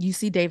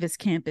UC Davis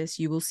campus,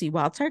 you will see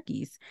wild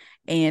turkeys.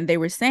 And they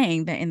were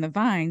saying that in the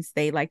vines,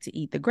 they like to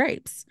eat the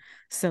grapes.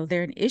 So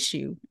they're an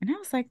issue. And I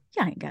was like,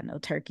 yeah, I ain't got no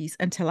turkeys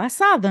until I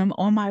saw them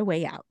on my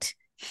way out.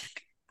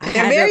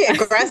 They're very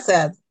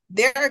aggressive.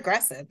 They're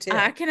aggressive too.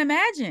 I can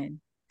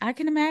imagine.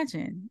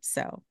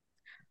 So.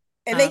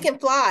 And they can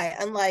fly,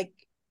 unlike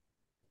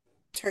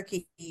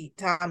turkey,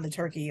 Tom the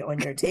turkey on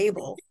your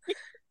table.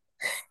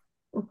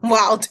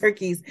 Wild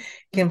turkeys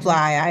can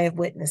fly. I have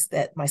witnessed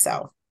that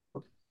myself.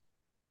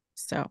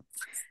 So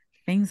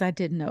things I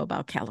didn't know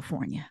about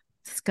California,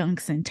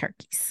 skunks and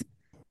turkeys.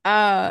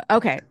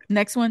 Okay.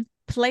 Next one,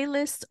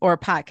 playlist or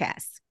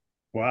podcast?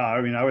 Wow.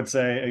 I mean, I would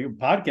say a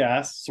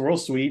podcast. It's real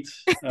sweet.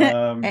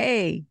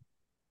 Hey,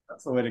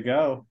 that's the way to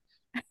go.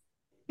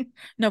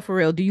 No, for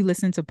real. Do you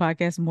listen to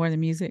podcasts more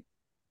than music?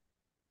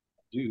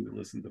 I do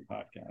listen to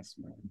podcasts,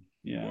 man.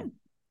 Yeah.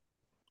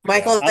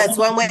 Michael, that's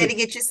one way to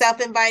get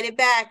yourself invited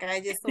back. I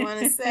just want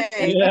to say.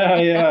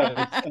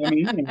 Yeah. I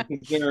mean,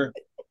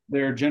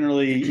 they're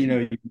generally,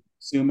 you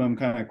consume them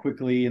kind of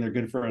quickly, and they're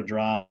good for a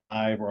drive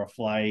or a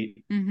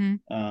flight. Mm-hmm.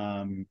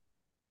 And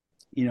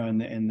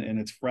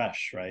it's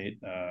fresh, right?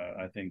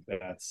 I think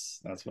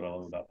that's what I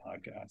love about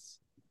podcasts.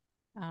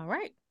 All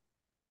right,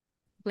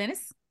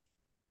 Glennis.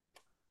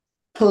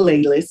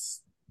 Playlist.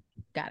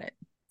 Got it.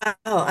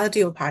 Oh, I'll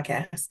do a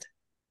podcast.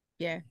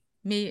 Yeah,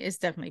 me, it's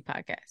definitely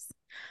podcast.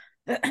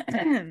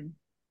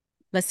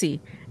 Let's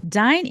see.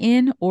 Dine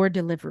in or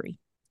delivery?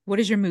 What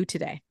is your mood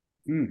today?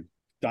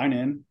 Dine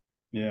in.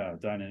 Yeah,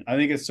 dine in. I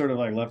think it's sort of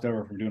like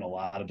leftover from doing a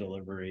lot of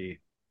delivery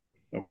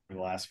over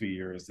the last few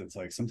years. It's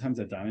like sometimes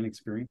that dining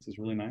experience is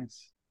really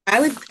nice.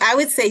 I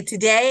would say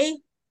today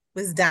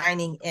was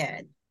dining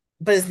in,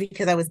 but it's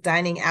because I was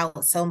dining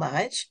out so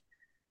much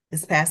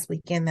this past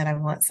weekend that I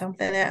want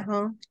something at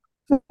home.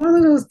 One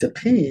of those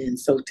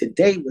depends. So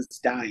today was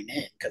dine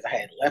in because I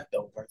had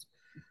leftovers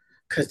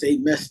because they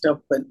messed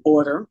up an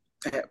order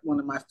at one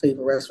of my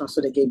favorite restaurants,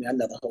 so they gave me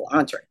another whole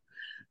entree.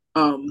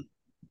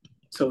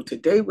 So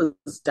today was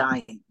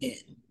dine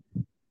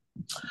in,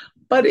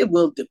 but it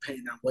will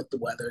depend on what the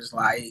weather's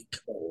like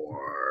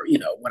or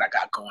what I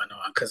got going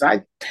on because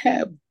I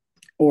have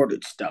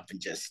ordered stuff and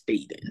just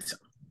stayed in. So,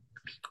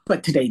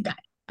 but today dine.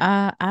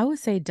 I would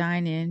say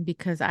dine in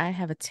because I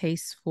have a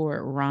taste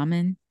for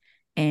ramen,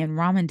 and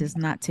ramen does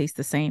not taste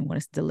the same when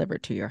it's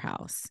delivered to your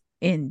house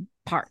in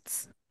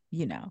parts,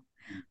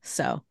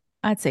 So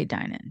I'd say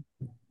dine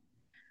in.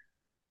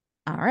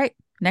 All right.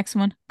 Next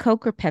one,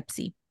 Coke or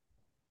Pepsi?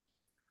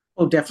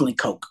 Oh, definitely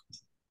Coke.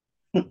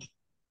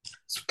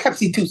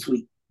 Pepsi too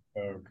sweet.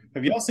 Coke.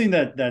 Have y'all seen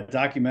that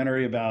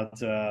documentary about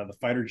the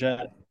fighter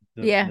jet?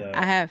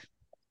 I have.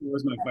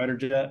 Where's my fighter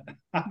jet?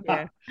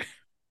 Yeah.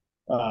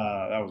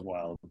 That was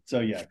wild. So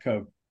yeah,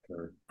 Coke.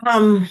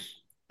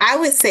 I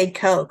would say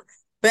Coke,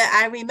 but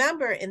I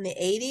remember in the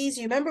 80s,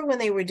 you remember when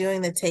they were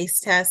doing the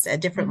taste test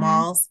at different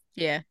malls?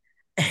 Yeah.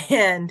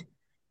 And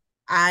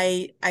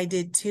I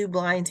did 2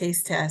 blind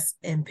taste tests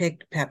and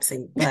picked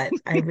Pepsi, but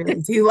I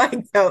really do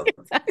like Coke.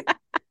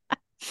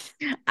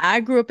 I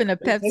grew up in a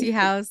Pepsi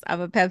house.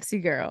 I'm a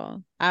Pepsi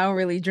girl. I don't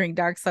really drink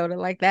dark soda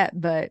like that,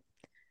 but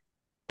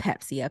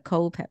Pepsi, a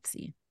cold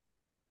Pepsi.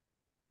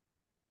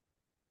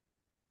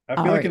 I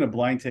All feel like right. in a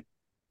blind taste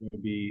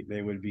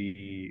they would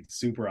be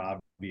super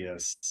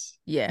obvious.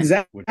 Yeah.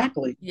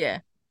 Exactly. Yeah.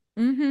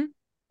 Mm-hmm.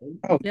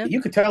 Oh, Yep.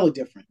 you could tell a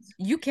difference.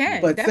 You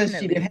can, But since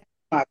she didn't definitely.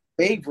 have my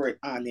favorite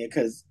on there,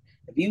 because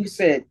if you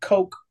said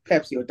Coke,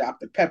 Pepsi, or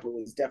Dr. Pepper, it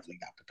was definitely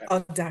Dr.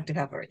 Pepper. Oh, Dr.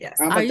 Pepper, yes.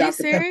 I'm Are a you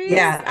Dr. Pepper serious? girl.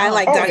 Yeah, I Oh,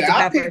 like Oh Dr. yeah,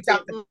 I'll Pepper pick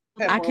Dr. too. I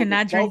Pepper over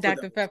cannot drink both of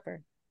Dr. those.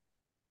 Pepper.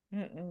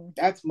 Mm-mm.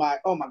 That's my,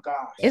 oh my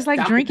gosh. It's like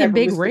Dr. drinking Pepper,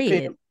 Big Mr. Red.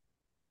 Pibb.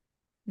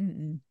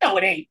 Mm-mm. No,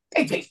 it ain't.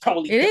 They taste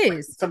totally It different,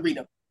 is.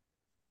 Sarita.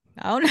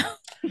 Oh no.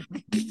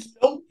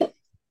 Nope.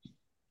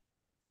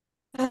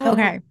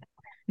 Okay.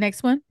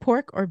 Next one,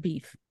 pork or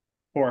beef?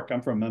 Pork.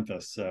 I'm from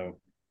Memphis, so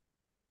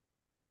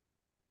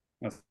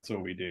that's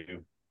what we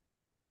do.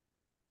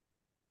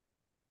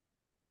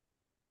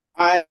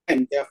 I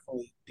am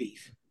definitely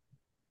beef.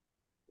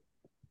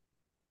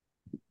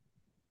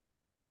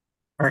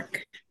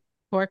 Pork.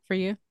 Pork for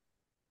you?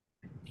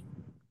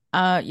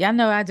 Y'all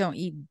know I don't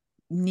eat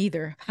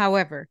neither.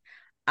 However,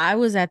 I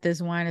was at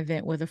this wine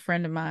event with a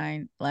friend of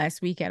mine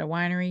last week at a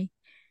winery,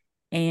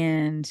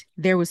 and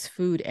there was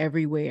food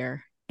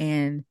everywhere.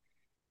 And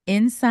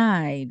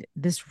inside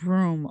this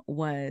room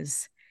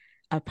was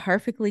a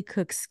perfectly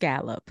cooked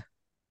scallop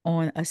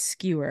on a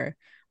skewer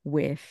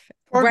with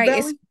Pork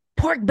it's belly?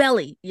 pork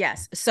belly.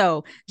 Yes.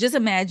 So just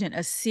imagine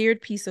a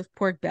seared piece of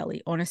pork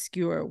belly on a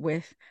skewer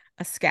with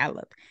a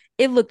scallop.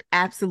 It looked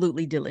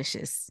absolutely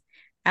delicious.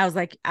 I was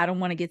like, I don't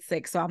want to get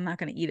sick, so I'm not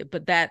going to eat it.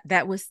 But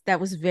that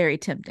was very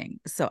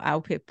tempting. So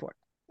I'll pick pork.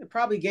 It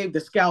probably gave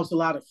the scallops a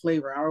lot of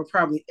flavor. I would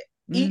probably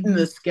eaten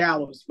the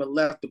scallops but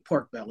left the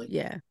pork belly.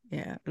 Yeah,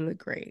 yeah. It looked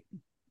great.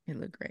 It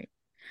looked great.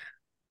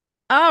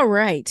 All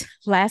right.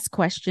 Last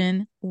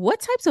question. What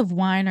types of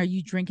wine are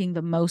you drinking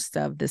the most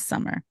of this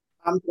summer?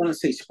 I'm going to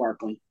say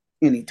sparkling,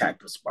 any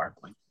type of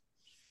sparkling.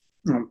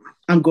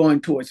 I'm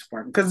going towards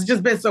sparkling because it's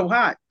just been so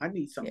hot. I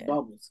need some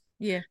bubbles.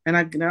 Yeah. And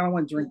I don't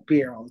want to drink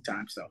beer all the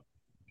time. So,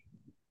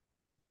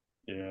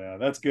 yeah,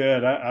 that's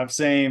good. I've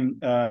same,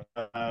 but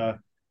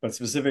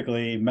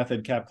specifically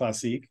Method Cap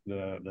Classique,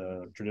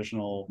 the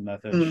traditional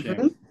method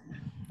champagne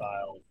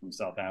style from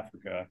South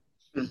Africa.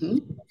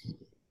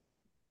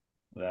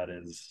 That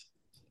is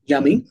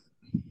yummy.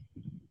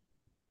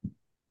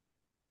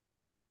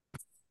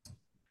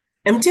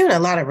 I'm doing a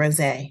lot of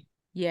rosé.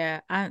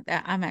 Yeah,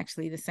 I'm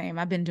actually the same.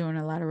 I've been doing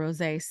a lot of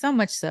rosé, so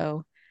much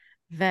so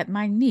that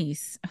my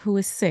niece, who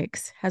is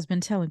 6, has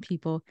been telling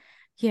people,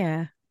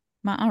 yeah,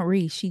 my Aunt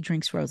Reese, she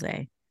drinks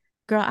rosé.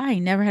 Girl, I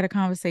ain't never had a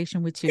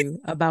conversation with you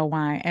about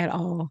wine at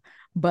all,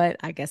 but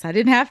I guess I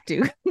didn't have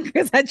to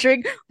because I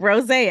drink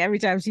rosé every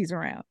time she's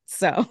around.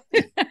 So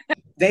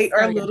they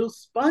are little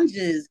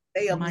sponges.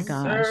 They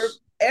observe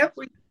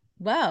everything.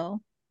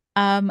 Well,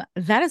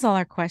 that is all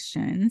our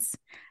questions.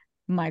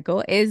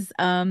 Michael, is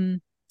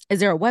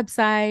there a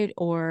website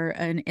or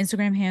an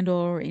Instagram handle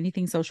or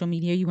anything social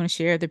media you want to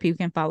share that people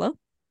can follow?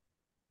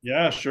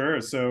 Yeah,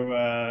 sure. So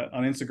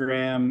on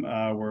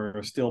Instagram, we're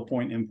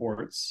StillPoint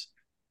Imports,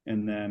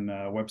 and then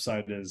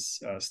website is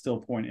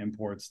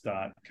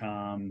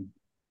stillpointimports.com.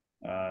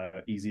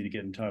 Easy to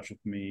get in touch with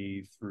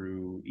me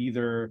through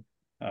either,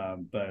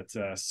 but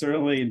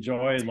certainly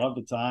love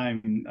the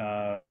time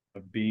of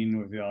being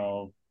with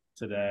y'all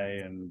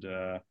today, and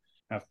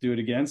have to do it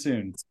again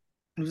soon.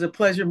 It was a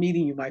pleasure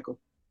meeting you, Michael.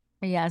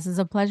 Yes, it's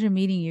a pleasure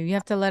meeting you. You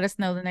have to let us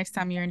know the next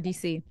time you're in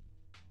DC.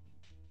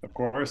 Of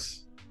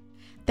course.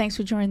 Thanks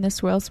for joining the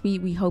Swirl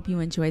Suite. We hope you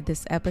enjoyed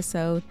this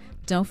episode.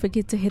 Don't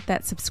forget to hit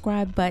that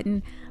subscribe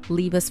button,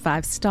 leave us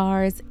 5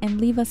 stars, and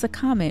leave us a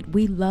comment.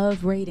 We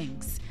love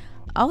ratings.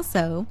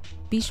 Also,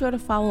 be sure to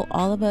follow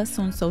all of us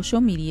on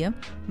social media.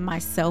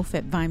 Myself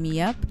at Vine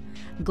Me Up,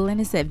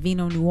 Glennis at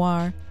Vino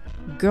Noir,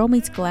 Girl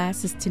Meets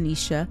Glass is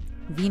Tanisha,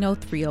 Vino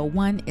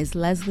 301 is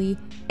Leslie,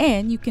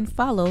 and you can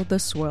follow the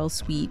Swirl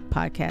Suite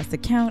podcast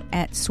account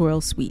at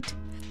Swirl Suite.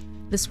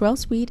 The Swirl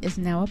Suite is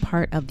now a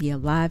part of the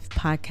Alive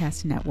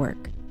Podcast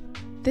Network.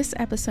 This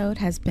episode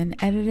has been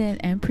edited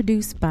and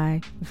produced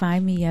by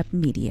Vine Me Up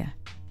Media.